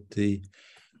me with the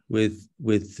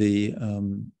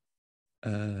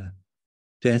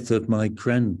death of my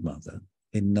grandmother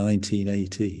in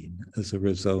 1918 as a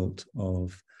result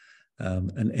of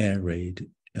an air raid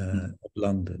of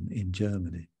London in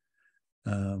Germany.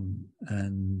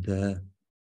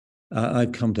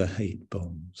 I've come to hate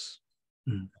bombs.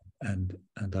 And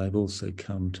I've also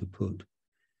come to put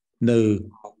no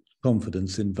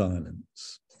confidence in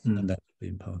violence. And that's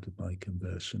been part of my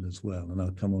conversion as well. And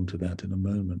I'll come on to that in a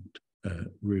moment,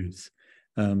 Ruth.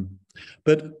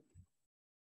 But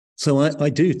so I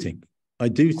do think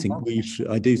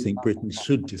Britain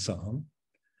should disarm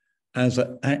as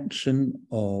an action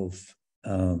of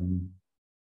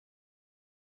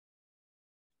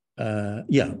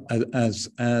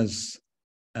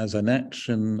as an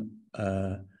action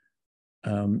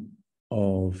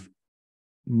of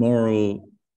moral,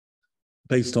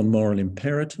 based on moral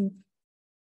imperative,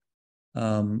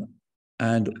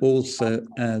 and also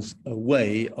as a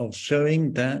way of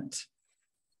showing that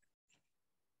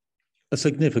a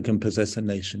significant possessor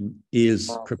nation is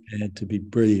prepared to be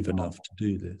brave enough to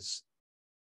do this.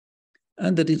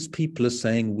 And that its people are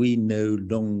saying, we no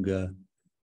longer,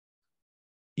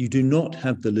 you do not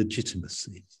have the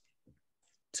legitimacy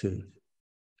to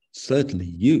certainly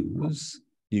use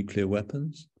nuclear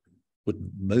weapons.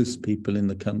 Wouldn't most people in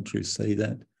the country say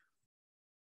that?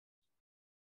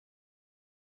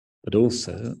 But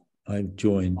also, I've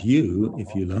joined you,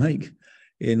 if you like,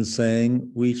 in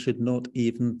saying we should not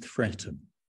even threaten.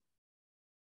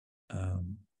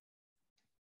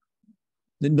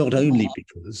 Not only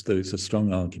because there is a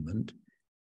strong argument,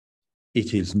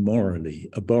 it is morally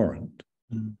abhorrent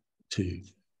to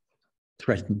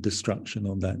threaten destruction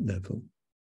on that level.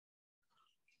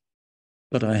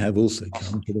 But I have also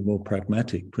come to the more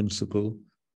pragmatic principle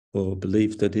or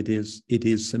belief that it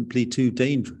is simply too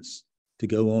dangerous to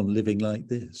go on living like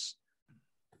this.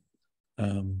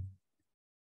 And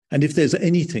if there's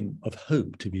anything of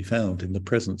hope to be found in the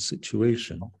present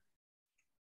situation,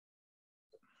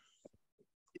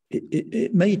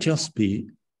 it may just be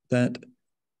that,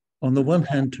 on the one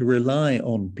hand, to rely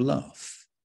on bluff,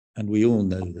 and we all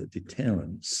know that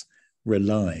deterrence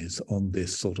relies on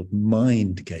this sort of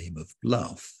mind game of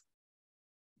bluff,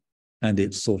 and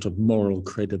its sort of moral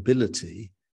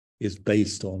credibility is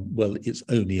based on, well, it's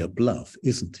only a bluff,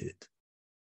 isn't it?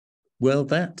 Well,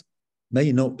 that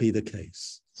may not be the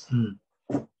case.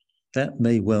 That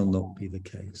may well not be the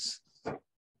case.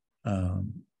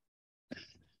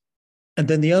 And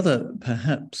then the other,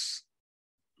 perhaps,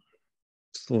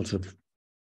 sort of,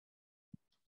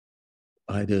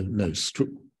 I don't know,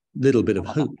 little bit of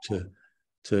hope to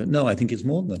no, I think it's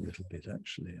more than a little bit,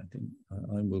 actually. I think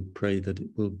I will pray that it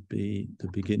will be the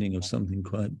beginning of something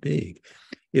quite big,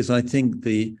 is I think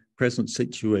the present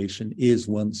situation is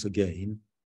once again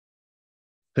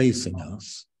facing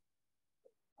us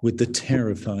with the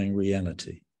terrifying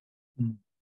reality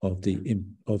of the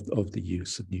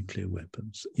use of nuclear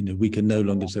weapons. You know, we can no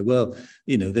longer say, well,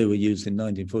 you know, they were used in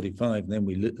 1945, and then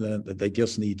we learned that they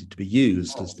just needed to be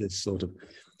used as this sort of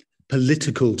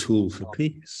political tool for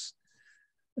peace.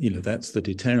 You know, that's the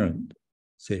deterrent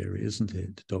theory, isn't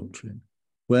it? Doctrine.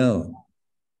 Well,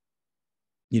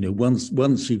 you know,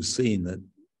 once you've seen that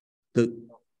you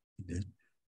know,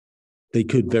 they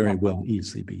could very well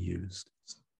easily be used,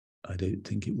 I don't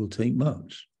think it will take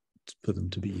much for them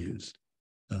to be used.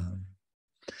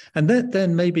 And that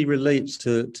then maybe relates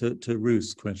to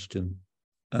Ruth's question.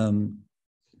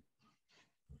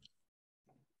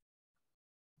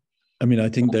 I mean, I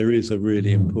think there is a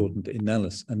really important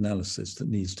analysis that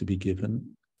needs to be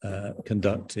given,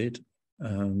 conducted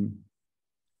on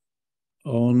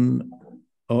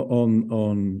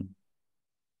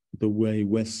the way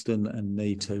Western and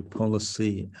NATO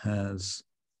policy has,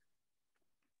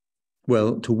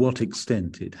 well, to what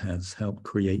extent it has helped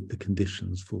create the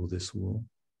conditions for this war.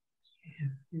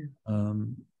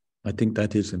 I think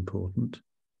that is important.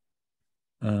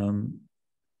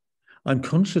 I'm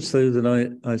conscious, though,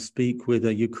 that I speak with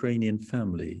a Ukrainian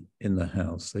family in the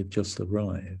house. They've just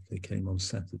arrived. They came on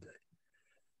Saturday.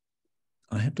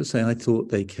 I have to say, I thought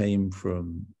they came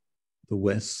from the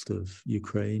west of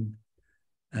Ukraine,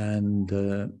 and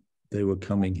they were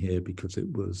coming here because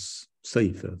it was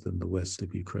safer than the west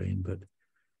of Ukraine, but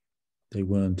they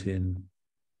weren't in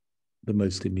the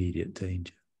most immediate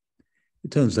danger.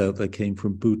 It turns out they came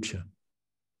from Bucha.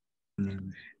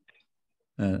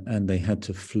 And they had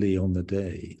to flee on the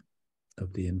day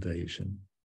of the invasion.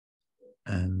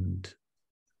 And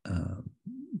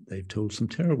they've told some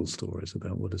terrible stories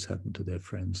about what has happened to their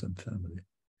friends and family.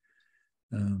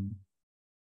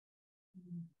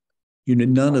 You know,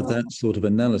 none of that sort of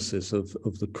analysis of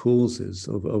the causes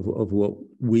of what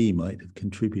we might have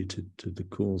contributed to the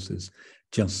causes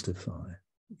justify,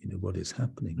 you know, what is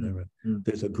happening.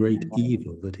 There's a great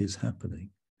evil that is happening.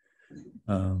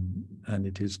 And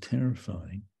it is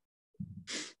terrifying.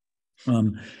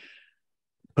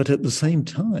 But at the same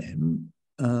time,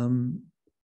 the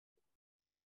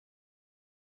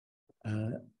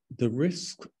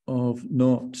risk of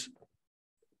not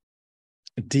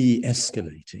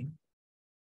de-escalating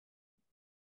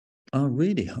are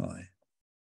really high.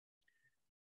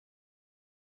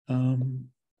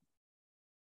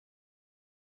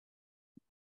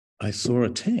 I saw a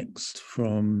text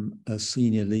from a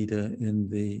senior leader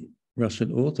in the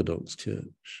Russian Orthodox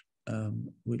Church,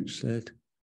 which said,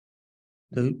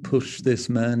 "Don't push this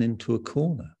man into a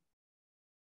corner."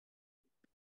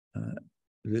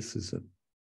 This is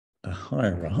a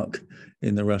hierarch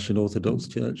in the Russian Orthodox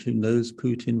Church who knows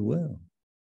Putin well.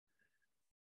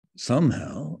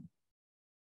 Somehow,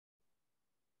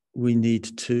 we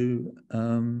need to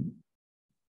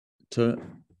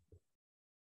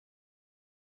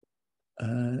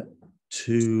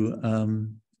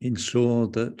ensure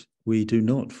that we do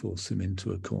not force him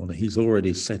into a corner. He's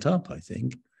already set up, I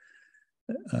think,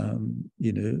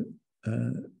 you know,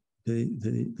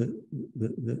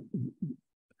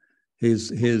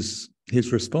 his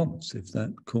response if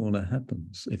that corner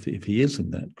happens, if he is in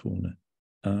that corner.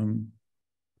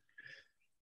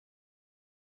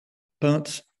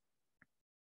 But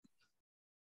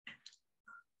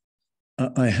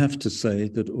I have to say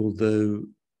that although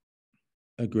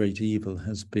a great evil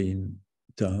has been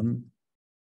done,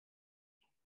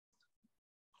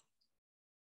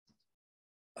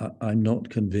 I'm not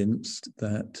convinced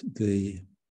that the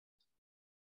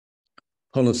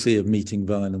policy of meeting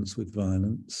violence with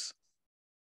violence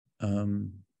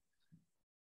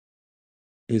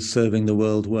is serving the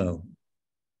world well.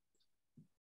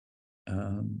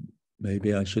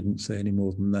 Maybe I shouldn't say any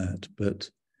more than that, but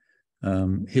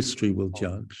history will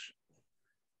judge.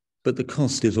 But the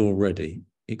cost is already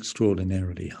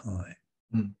extraordinarily high.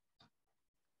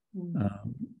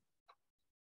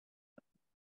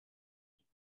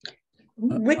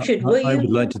 Richard, I would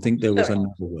like to think there was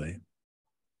another way.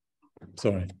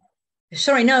 Sorry,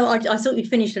 no, I thought you'd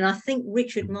finished, and I think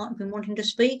Richard might have been wanting to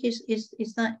speak. Is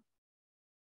that?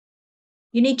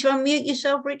 You need to unmute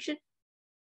yourself, Richard.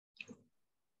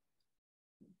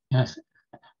 Yes.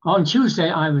 On Tuesday,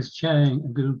 I was chairing a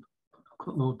group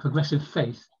called Progressive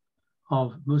Faith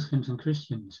of Muslims and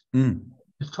Christians. The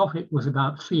topic was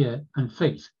about fear and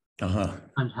faith,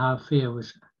 and how fear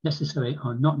was necessary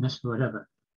or not necessary, whatever.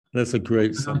 That's a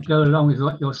great subject. I go along with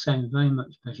what you're saying very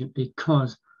much, Bishop,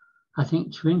 because I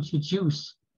think to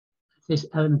introduce this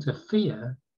element of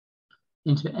fear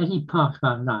into any part of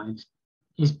our lives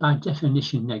is by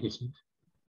definition negative.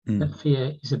 That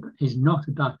fear is not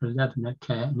about a level of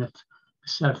care and a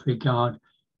self-regard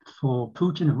for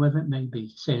Putin or whoever it may be.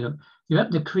 To say, look, you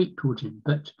have to creep Putin,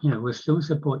 but you know, we'll still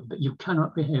support you, but you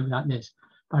cannot behave like this.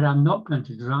 But I'm not going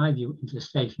to drive you into a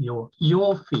state of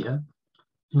your fear,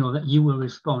 you know, that you will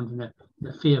respond in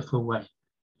a fearful way.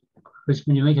 Because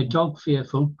when you make a dog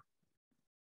fearful,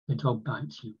 the dog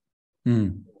bites you.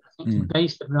 I think to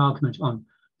base the argument on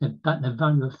the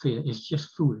value of fear is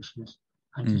just foolishness,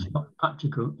 and it's not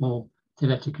practical or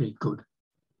theoretically good.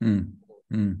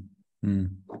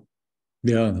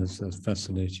 Yeah, that's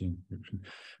fascinating.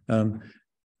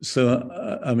 So,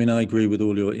 I mean, I agree with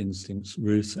all your instincts,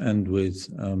 Ruth, and with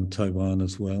Taiwan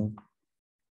as well.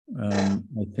 I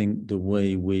think the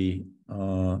way we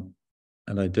are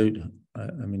I don't,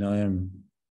 I mean, I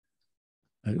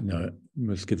don't know,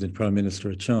 must give the Prime Minister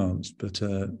a chance, but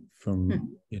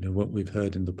from, what we've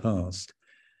heard in the past,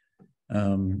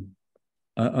 I'm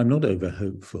not over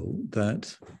hopeful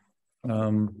that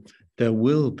there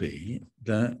will be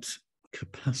that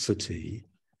capacity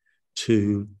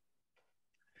to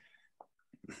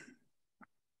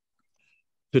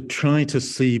try to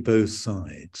see both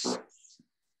sides.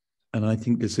 And I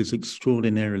think this is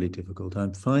extraordinarily difficult.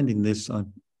 I'm finding this,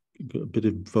 I'm got a bit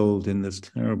involved in this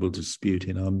terrible dispute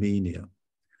in Armenia.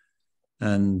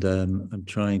 And I'm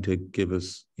trying to give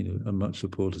as much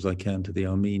support as I can to the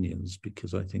Armenians,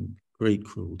 because I think great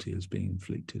cruelty is being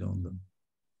inflicted on them.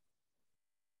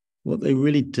 What they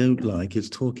really don't like is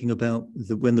talking about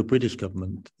when the British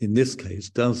government, in this case,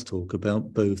 does talk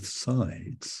about both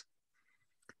sides,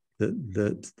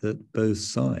 that both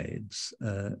sides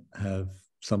have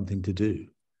something to do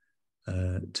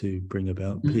to bring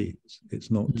about peace.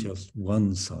 It's not just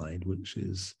one side, which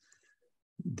is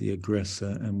the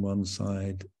aggressor, and one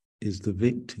side is the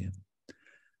victim.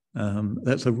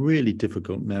 That's a really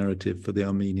difficult narrative for the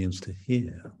Armenians to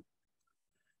hear.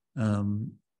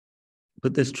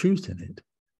 But there's truth in it,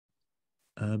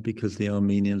 because the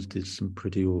Armenians did some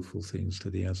pretty awful things to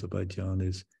the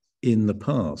Azerbaijanis in the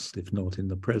past, if not in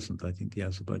the present. I think the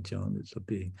Azerbaijanis are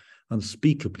being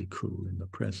unspeakably cruel in the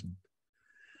present.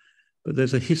 But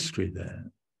there's a history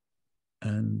there,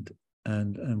 and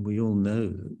we all know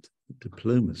that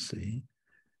diplomacy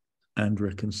and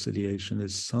reconciliation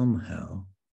is somehow,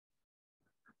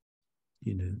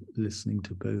 listening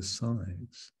to both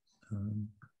sides.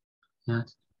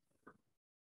 Yes.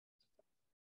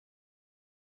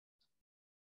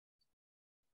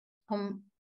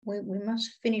 We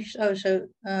must finish. Oh, so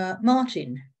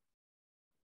Martin,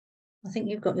 I think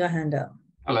you've got your hand up.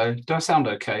 Hello, do I sound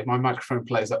okay? My microphone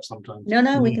plays up sometimes.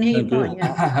 No, we can hear you fine.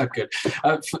 Yeah. Good.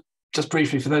 Just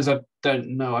briefly, for those I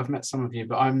don't know, I've met some of you,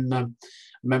 but I'm a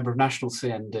member of National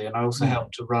CND, and I also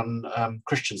help to run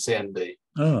Christian CND,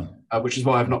 which is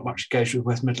why I've not much engaged with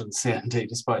West Midlands CND,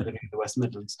 despite living in the West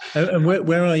Midlands. And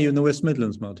where are you in the West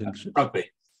Midlands, Martin?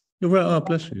 Rugby. You're right. Oh,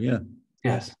 bless you. Yeah.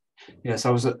 Yes. I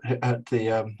was at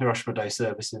the Hiroshima Day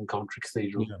service in Coventry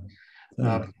Cathedral.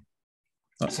 Yeah.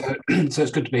 So it's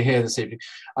good to be here this evening.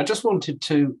 I just wanted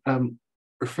to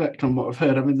reflect on what I've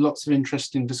heard. I mean, lots of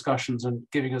interesting discussions and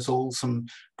giving us all some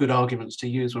good arguments to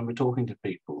use when we're talking to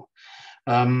people.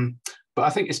 But I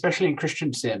think especially in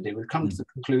Christian CND, we've come to the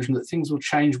conclusion that things will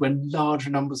change when larger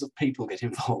numbers of people get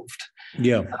involved.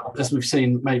 Yeah. As we've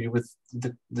seen maybe with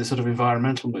the sort of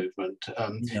environmental movement,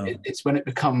 it's when it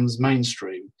becomes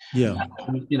mainstream. Yeah.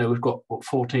 We've got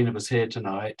 14 of us here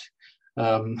tonight.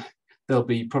 There'll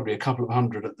be probably a couple of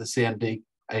hundred at the CND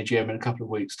AGM in a couple of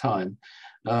weeks' time.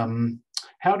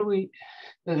 How do we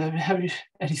have you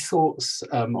any thoughts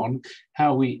on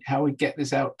how we get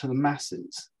this out to the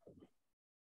masses?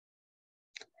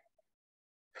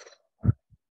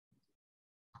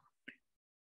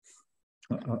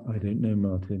 I don't know,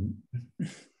 Martin,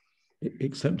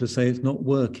 except to say it's not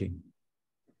working.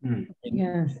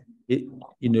 Yeah.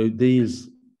 These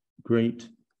great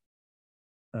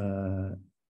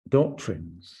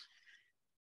doctrines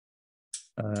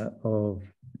of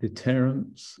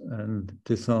deterrence and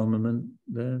disarmament,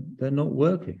 they're not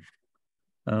working.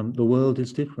 The world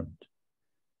is different,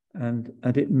 and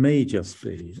it may just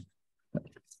be,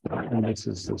 and this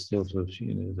is the sort of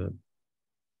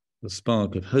the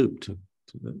spark of hope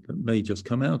that may just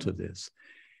come out of this.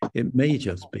 It may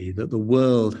just be that the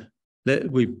world.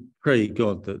 We pray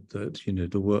God that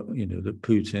the world, that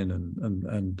Putin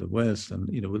and the West and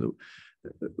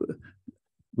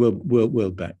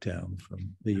will back down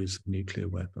from the use of nuclear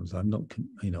weapons. I'm not,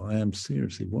 I am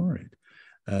seriously worried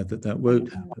that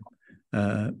won't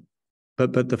happen.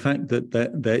 But the fact that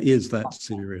there is that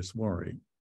serious worry,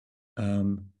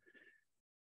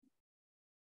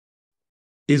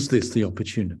 is this the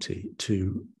opportunity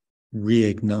to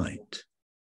reignite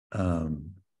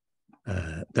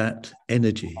that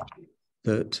energy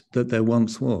that there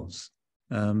once was?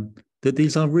 That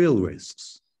these are real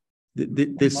risks.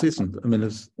 This isn't, I mean,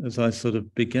 as I sort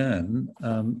of began,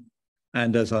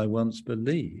 and as I once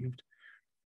believed,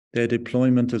 their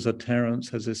deployment as a deterrent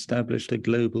has established a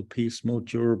global peace more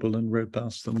durable and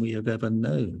robust than we have ever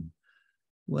known.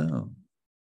 Well,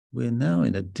 we're now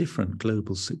in a different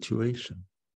global situation.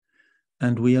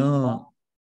 And we are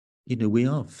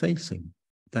facing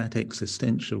that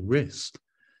existential risk,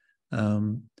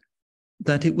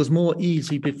 that it was more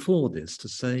easy before this to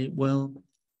say, well,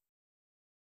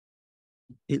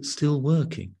 it's still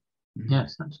working.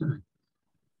 Yes, absolutely.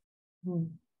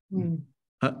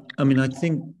 I mean, I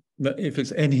think if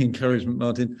it's any encouragement,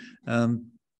 Martin,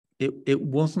 it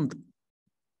wasn't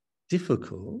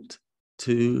difficult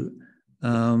to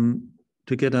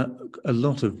get a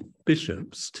lot of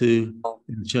bishops in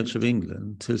the Church of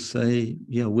England to say,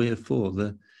 yeah, we're for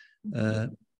the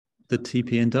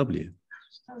TPNW.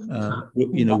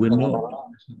 You know,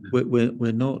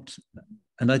 we're not,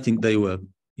 and I think they were,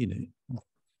 you know,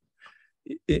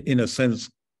 in a sense,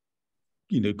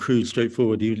 you know, crude,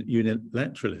 straightforward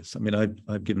unilateralists. I mean,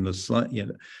 I've given a slight, you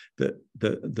know,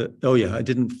 oh yeah, I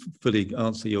didn't fully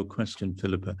answer your question,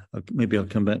 Philippa. Maybe I'll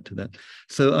come back to that.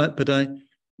 So,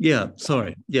 yeah,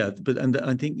 sorry, yeah, and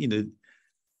I think, you know,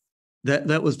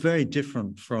 that was very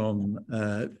different from,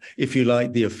 if you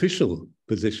like, the official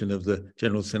position of the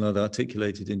General Synod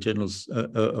articulated in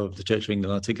of the Church of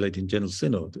England articulated in General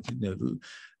Synod, you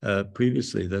know,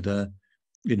 previously, that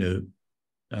you know,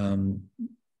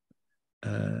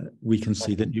 we can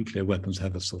see that nuclear weapons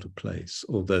have a sort of place,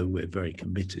 although we're very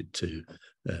committed to,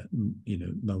 you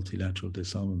know, multilateral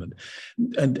disarmament.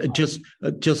 And just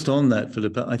on that,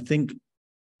 Philippa, I think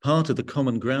part of the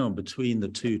common ground between the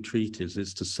two treaties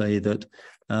is to say that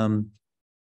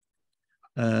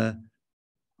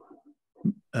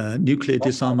nuclear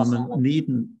disarmament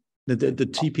needn't, the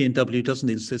TPNW doesn't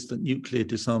insist that nuclear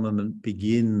disarmament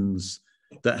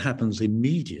that happens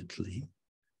immediately,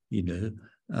 you know,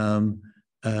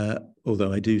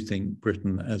 although I do think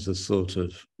Britain, as a sort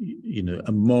of, you know,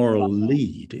 a moral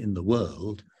lead in the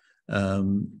world,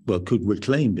 well, could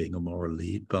reclaim being a moral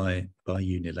lead by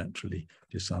unilaterally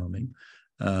disarming.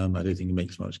 I don't think it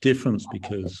makes much difference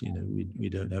because, you know, we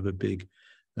don't have a big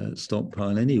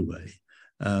stockpile anyway.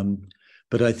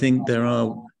 But I think there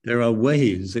are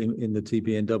ways in the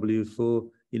TPNW for,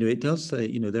 you know, it does say,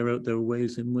 you know, there are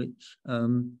ways in which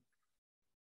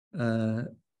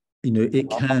you know, it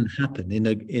can happen in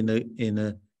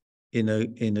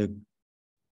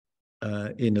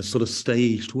a sort of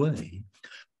staged way.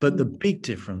 But the big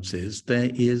difference is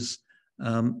there is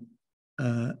an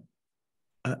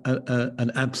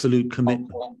absolute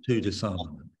commitment to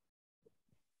disarmament.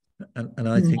 And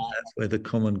I think that's where the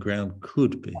common ground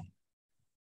could be.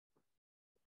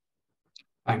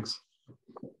 Thanks.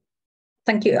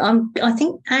 Thank you. I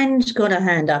think Anne's got her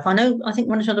hand up. I think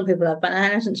one or two other people have, but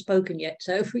Anne hasn't spoken yet.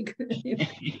 So if we could.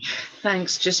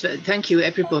 Thanks. Thank you,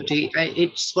 everybody.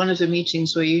 It's one of the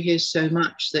meetings where you hear so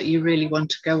much that you really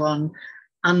want to go on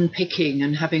unpicking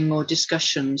and having more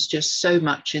discussions. Just so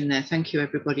much in there. Thank you,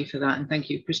 everybody, for that, and thank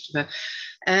you, Christopher.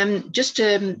 Just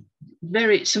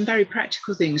some very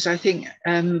practical things. I think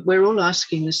we're all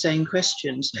asking the same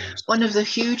questions. One of the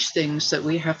huge things that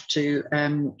we have to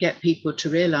get people to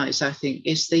realise, I think,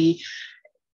 is the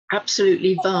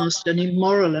absolutely vast and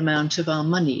immoral amount of our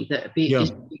money that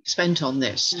is spent on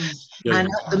this. And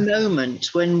at the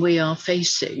moment, when we are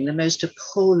facing the most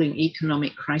appalling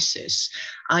economic crisis,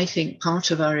 I think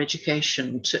part of our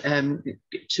education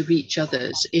to reach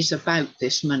others is about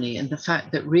this money and the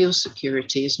fact that real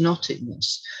security is not in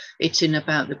this. It's in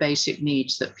about the basic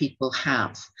needs that people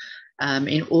have.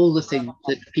 In all the things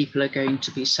that people are going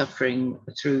to be suffering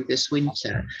through this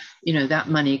winter, you know, that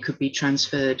money could be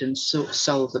transferred and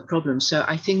solve the problem. So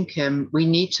I think we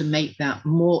need to make that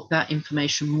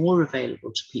information more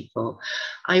available to people.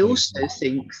 I also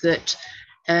think that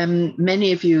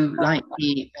many of you, like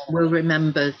me, will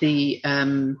remember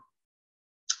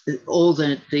all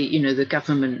the you know, the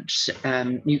government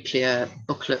nuclear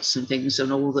booklets and things,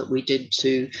 and all that we did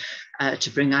to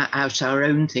bring out our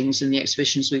own things and the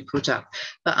exhibitions we put up.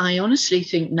 But I honestly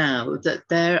think now that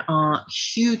there are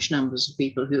huge numbers of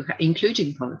people who,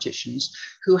 including politicians,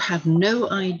 who have no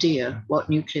idea what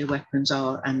nuclear weapons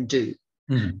are and do.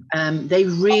 They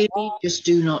really just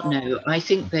do not know. I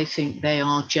think they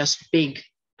are just big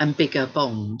and bigger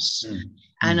bombs.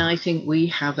 And I think we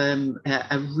have a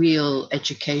real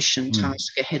education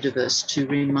task ahead of us to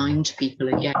remind people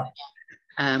again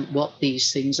what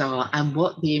these things are and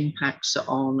what the impacts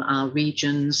on our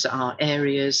regions, our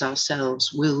areas,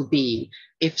 ourselves will be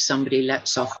if somebody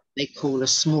lets off what they call a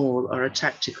small or a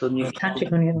tactical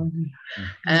nuclear.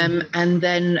 And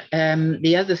then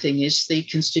the other thing is the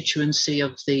constituency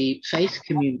of the faith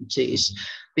communities,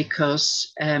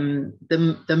 because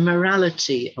the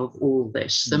morality of all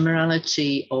this, the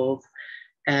morality of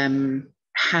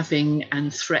having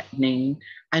and threatening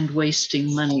and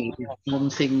wasting money on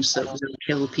things that will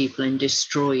kill people and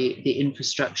destroy the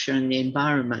infrastructure and the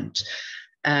environment.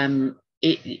 The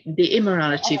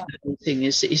immorality of the whole thing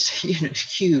is you know,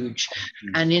 huge.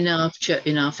 And in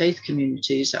our faith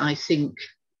communities, I think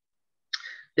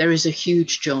there is a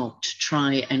huge job to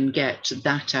try and get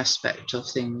that aspect of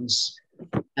things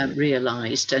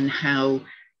realised, and how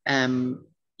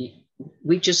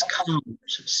we just can't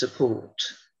support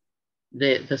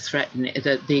the threat,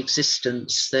 the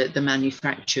existence, the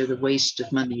manufacture, the waste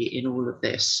of money in all of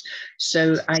this.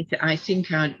 So I think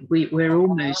we're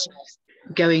almost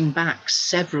going back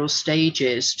several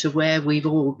stages to where we've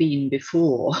all been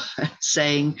before,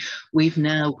 saying we've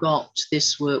now got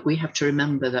this work. We have to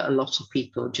remember that a lot of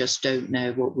people just don't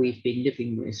know what we've been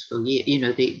living with for years. You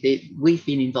know, we've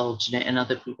been involved in it and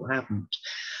other people haven't.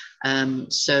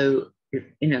 So,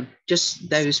 you know, just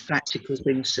those practical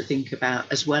things to think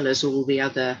about, as well as all the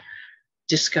other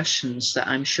discussions that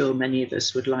I'm sure many of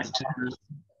us would like to have.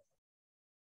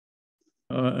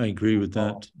 I agree with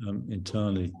that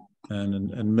entirely.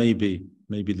 And maybe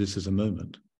this is a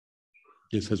moment.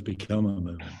 This has become a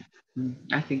moment.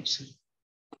 I think so.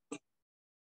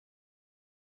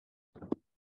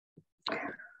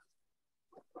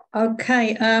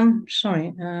 Okay.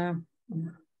 Sorry.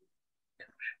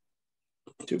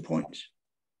 2 points.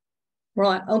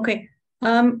 Right. Okay.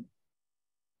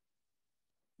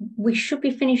 We should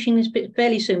be finishing this bit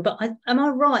fairly soon. But am I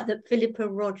right that Philippa,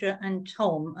 Roger, and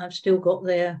Tom have still got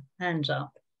their hands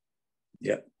up?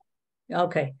 Yeah.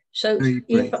 Okay, so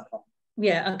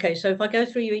okay. So if I go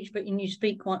through you each bit and you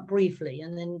speak quite briefly,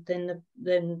 and then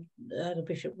the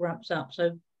bishop wraps up.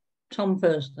 So Tom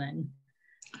first, then.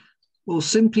 Well,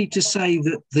 simply to say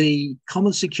that the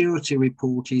Common Security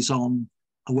Report is on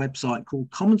a website called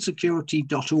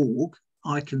commonsecurity.org.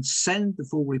 I can send the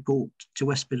full report to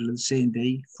West Midlands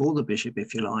CND for the bishop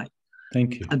if you like.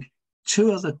 Thank you. And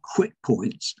 2 other quick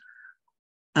points.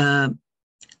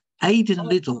 Aidan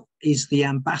Liddell is the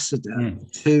ambassador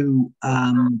to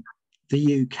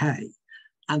the UK.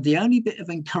 And the only bit of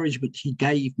encouragement he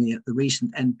gave me at the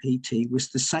recent NPT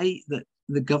was to say that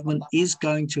the government is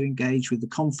going to engage with the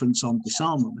Conference on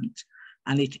Disarmament,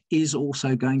 and it is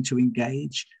also going to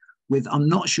engage with, I'm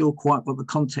not sure quite what the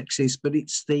context is, but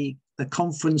it's the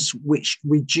conference which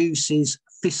reduces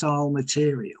fissile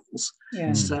materials.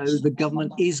 Yeah. So the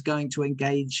government is going to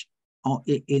engage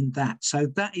in that. So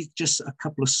that is just a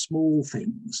couple of small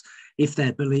things, if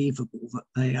they're believable, that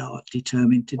they are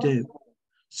determined to do.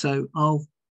 So I'll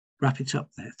wrap it up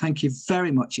there. Thank you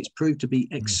very much. It's proved to be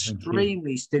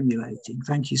extremely stimulating.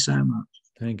 Thank you so much.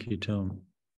 Thank you, Tom.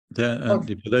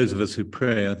 For those of us who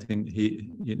pray, I think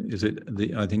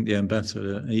I think the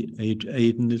ambassador,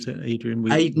 Aidan, is it Adrian?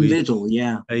 Aidan Liddell,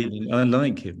 yeah. Aidan, I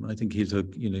like him. I think he's a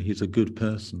good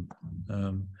person.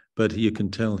 But you can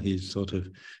tell he's sort of,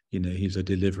 he's a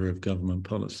deliverer of government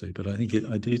policy. But I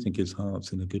do think his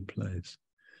heart's in a good place.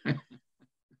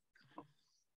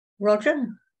 Roger?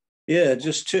 Yeah,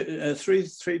 just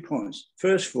three points.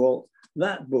 First of all,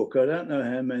 that book, I don't know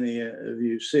how many of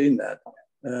you have seen that.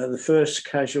 The First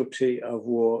Casualty of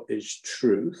War is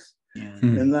Truth. Yeah.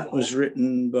 And that was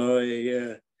written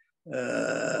by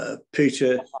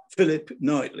Philip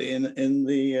Knightley in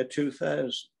the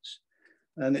 2000s.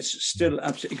 And it's still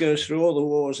absolutely goes through all the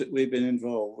wars that we've been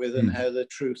involved with and how the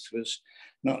truth was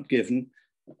not given.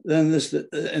 Then there's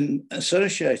and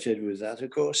associated with that, of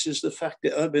course, is the fact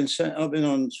that I've been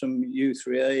on some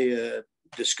U3A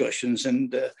discussions,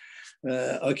 and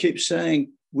I keep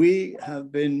saying we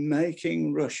have been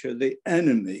making Russia the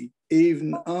enemy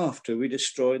even after we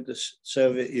destroyed the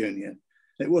Soviet Union.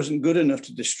 It wasn't good enough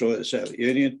to destroy the Soviet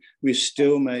Union. We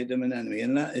still made them an enemy,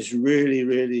 and that is really,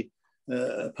 really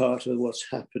a part of what's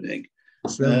happening.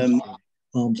 And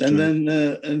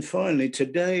finally,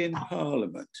 today in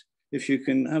Parliament, if you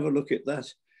can have a look at that,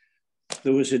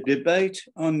 there was a debate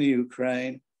on the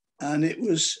Ukraine, and it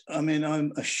was,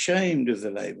 I'm ashamed of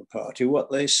the Labour Party.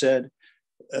 What they said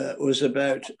was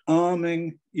about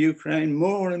arming Ukraine,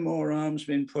 more and more arms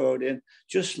being poured in,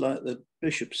 just like the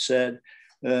Bishop said,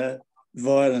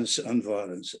 violence on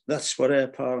violence. That's what our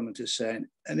Parliament is saying.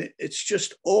 And it's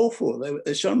just awful.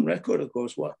 It's on record, of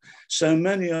course, what so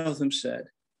many of them said.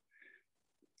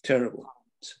 Terrible.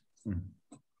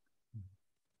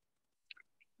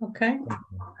 Okay.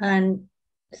 And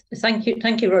thank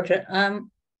you, Roger.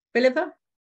 Philippa?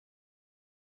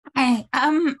 Hey,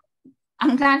 I'm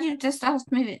glad you just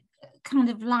asked me kind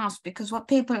of last, because what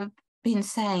people have been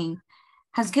saying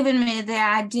has given me the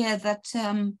idea that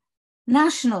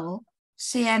national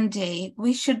CND,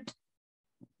 we should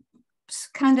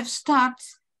kind of start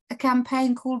a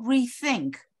campaign called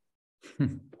Rethink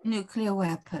Nuclear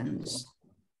Weapons,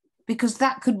 because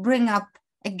that could bring up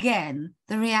again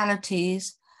the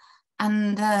realities.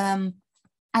 And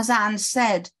as Anne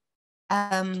said,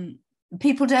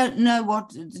 people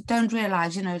don't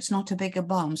realize, it's not a bigger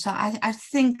bomb. So I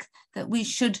think that we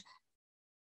should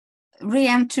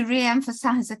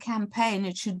re-emphasize the campaign.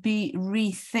 It should be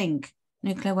Rethink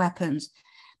Nuclear Weapons,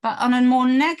 But on a more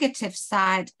negative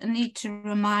side, I need to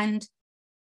remind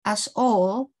us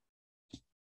all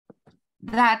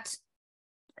that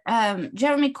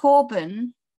Jeremy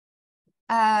Corbyn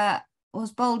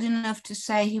was bold enough to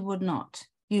say he would not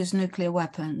use nuclear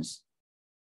weapons.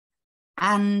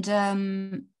 And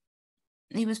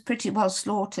he was pretty well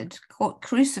slaughtered,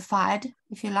 crucified,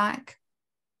 if you like,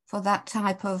 for that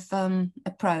type of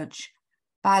approach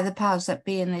by the powers that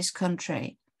be in this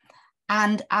country.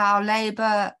 And our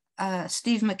Labour,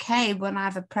 Steve McCabe, when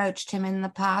I've approached him in the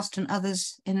past and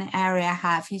others in the area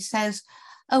have, he says,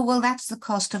 oh, well, that's the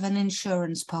cost of an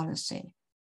insurance policy.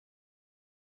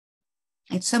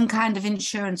 It's some kind of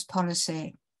insurance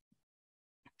policy.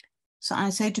 So I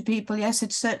say to people, yes,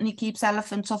 it certainly keeps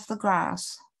elephants off the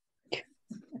grass.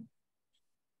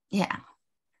 Yeah.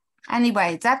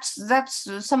 Anyway, that's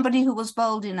somebody who was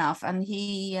bold enough, and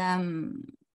he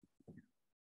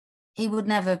would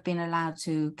never have been allowed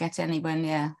to get anywhere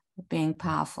near being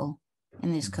powerful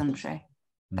in this country.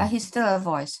 But he's still a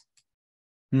voice.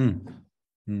 Thank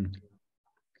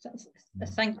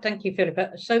you,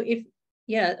 Philippa. So if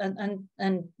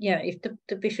if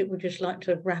the bishop would just like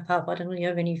to wrap up, I don't know if you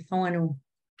have any final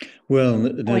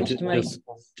points to make.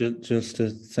 Just to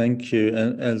thank you.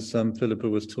 And as Philippa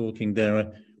was talking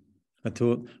there, I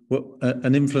thought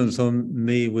an influence on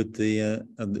me with the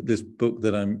this book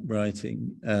that I'm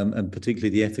writing, and particularly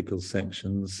the ethical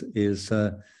sections, is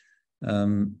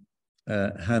Hannah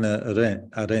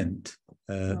Arendt,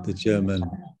 the German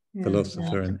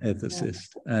philosopher and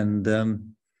ethicist. And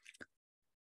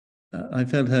I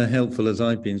found her helpful as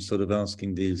I've been sort of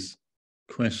asking these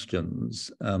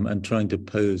questions and trying to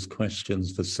pose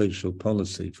questions for social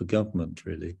policy, for government,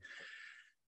 really.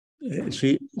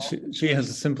 She has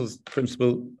a simple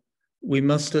principle: we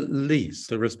must at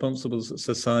least, a responsible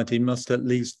society must at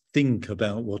least think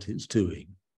about what it's doing.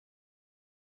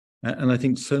 And I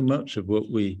think so much of what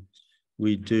we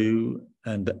do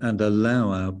and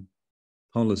allow our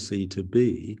policy to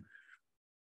be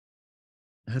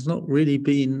has not really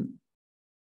been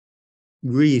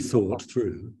rethought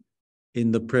through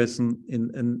in the present,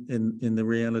 in the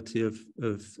reality of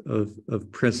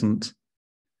present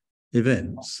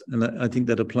events. And I think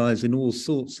that applies in all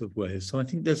sorts of ways. So I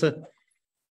think there's a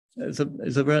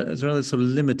rather sort of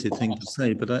limited thing to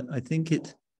say, but I think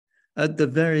it, at the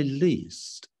very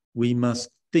least, we must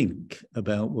think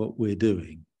about what we're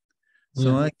doing.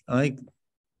 So I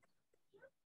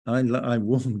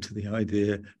warm to the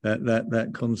idea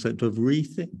that concept of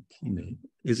rethink. You know,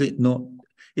 is it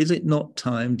not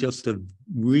time just to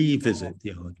revisit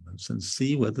the arguments and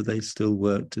see whether they still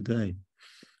work today?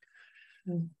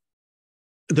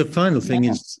 The final thing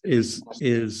is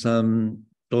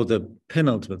or the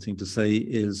penultimate thing to say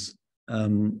is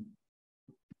that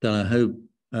I hope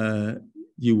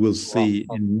you will see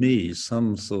in me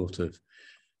some sort of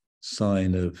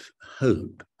sign of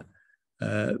hope,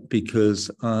 because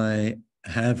I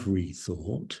have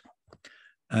rethought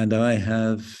and I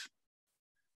have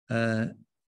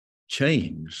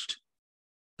changed.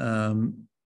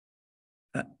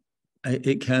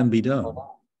 It can be done.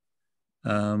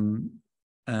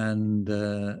 And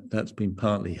that's been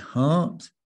partly heart,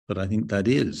 but I think that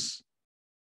is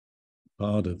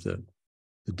part of the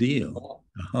deal.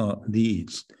 The heart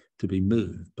needs to be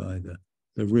moved by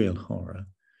the real horror.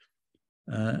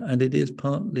 And it is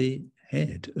partly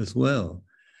head as well.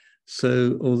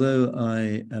 So although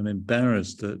I am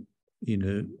embarrassed that, you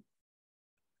know,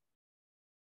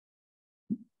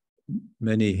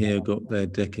 many here got there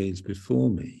decades before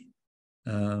me,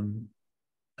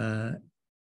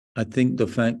 I think the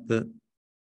fact that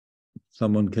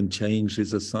someone can change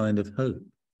is a sign of hope.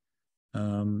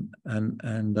 And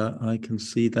I can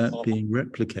see that being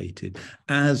replicated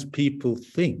as people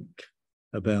think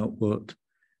about what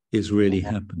is really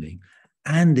happening,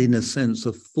 and in a sense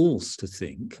are forced to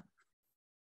think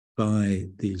by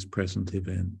these present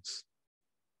events.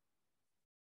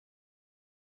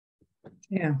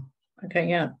 Yeah. Okay.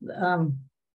 Yeah.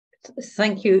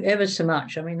 Thank you ever so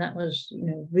much. I mean, that was, you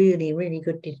know, really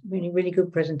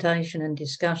good presentation and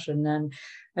discussion, and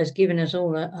has given us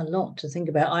all a lot to think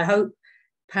about. I hope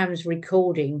Pam's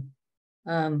recording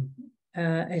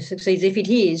succeeds. If it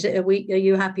is, are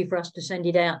you happy for us to send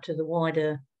it out to the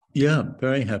wider? Yeah,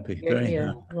 very happy. Very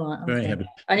happy. Right, okay. Very happy.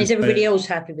 And is everybody else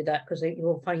happy with that? Because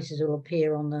your faces will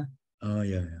appear on the. Oh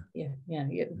yeah.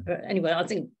 But anyway, I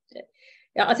think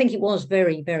it was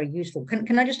very, very useful.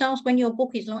 Can I just ask when your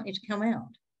book is likely to come out?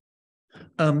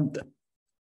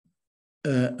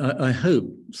 I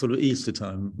hope sort of Easter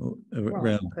time,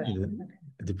 around, okay. You know,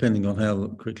 depending on how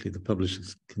quickly the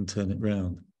publishers can turn it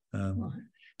round.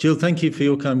 Jill, thank you for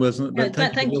your kind words. No,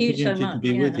 thank you so much. To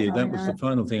be with you. That was the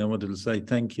final thing I wanted to say.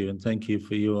 Thank you, and thank you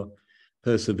for your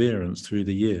perseverance through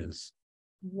the years.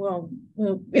 Well,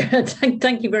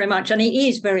 thank you very much. And it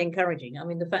is very encouraging. I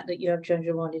mean, the fact that you have changed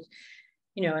your mind is,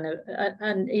 you know,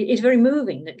 and it's very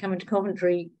moving that coming to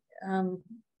Coventry, you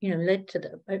know, led to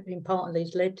that. In part at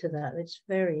least led to that. It's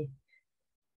very,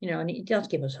 you know, and it does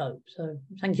give us hope. So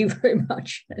thank you very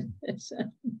much.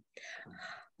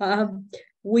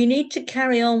 We need to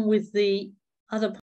carry on with the other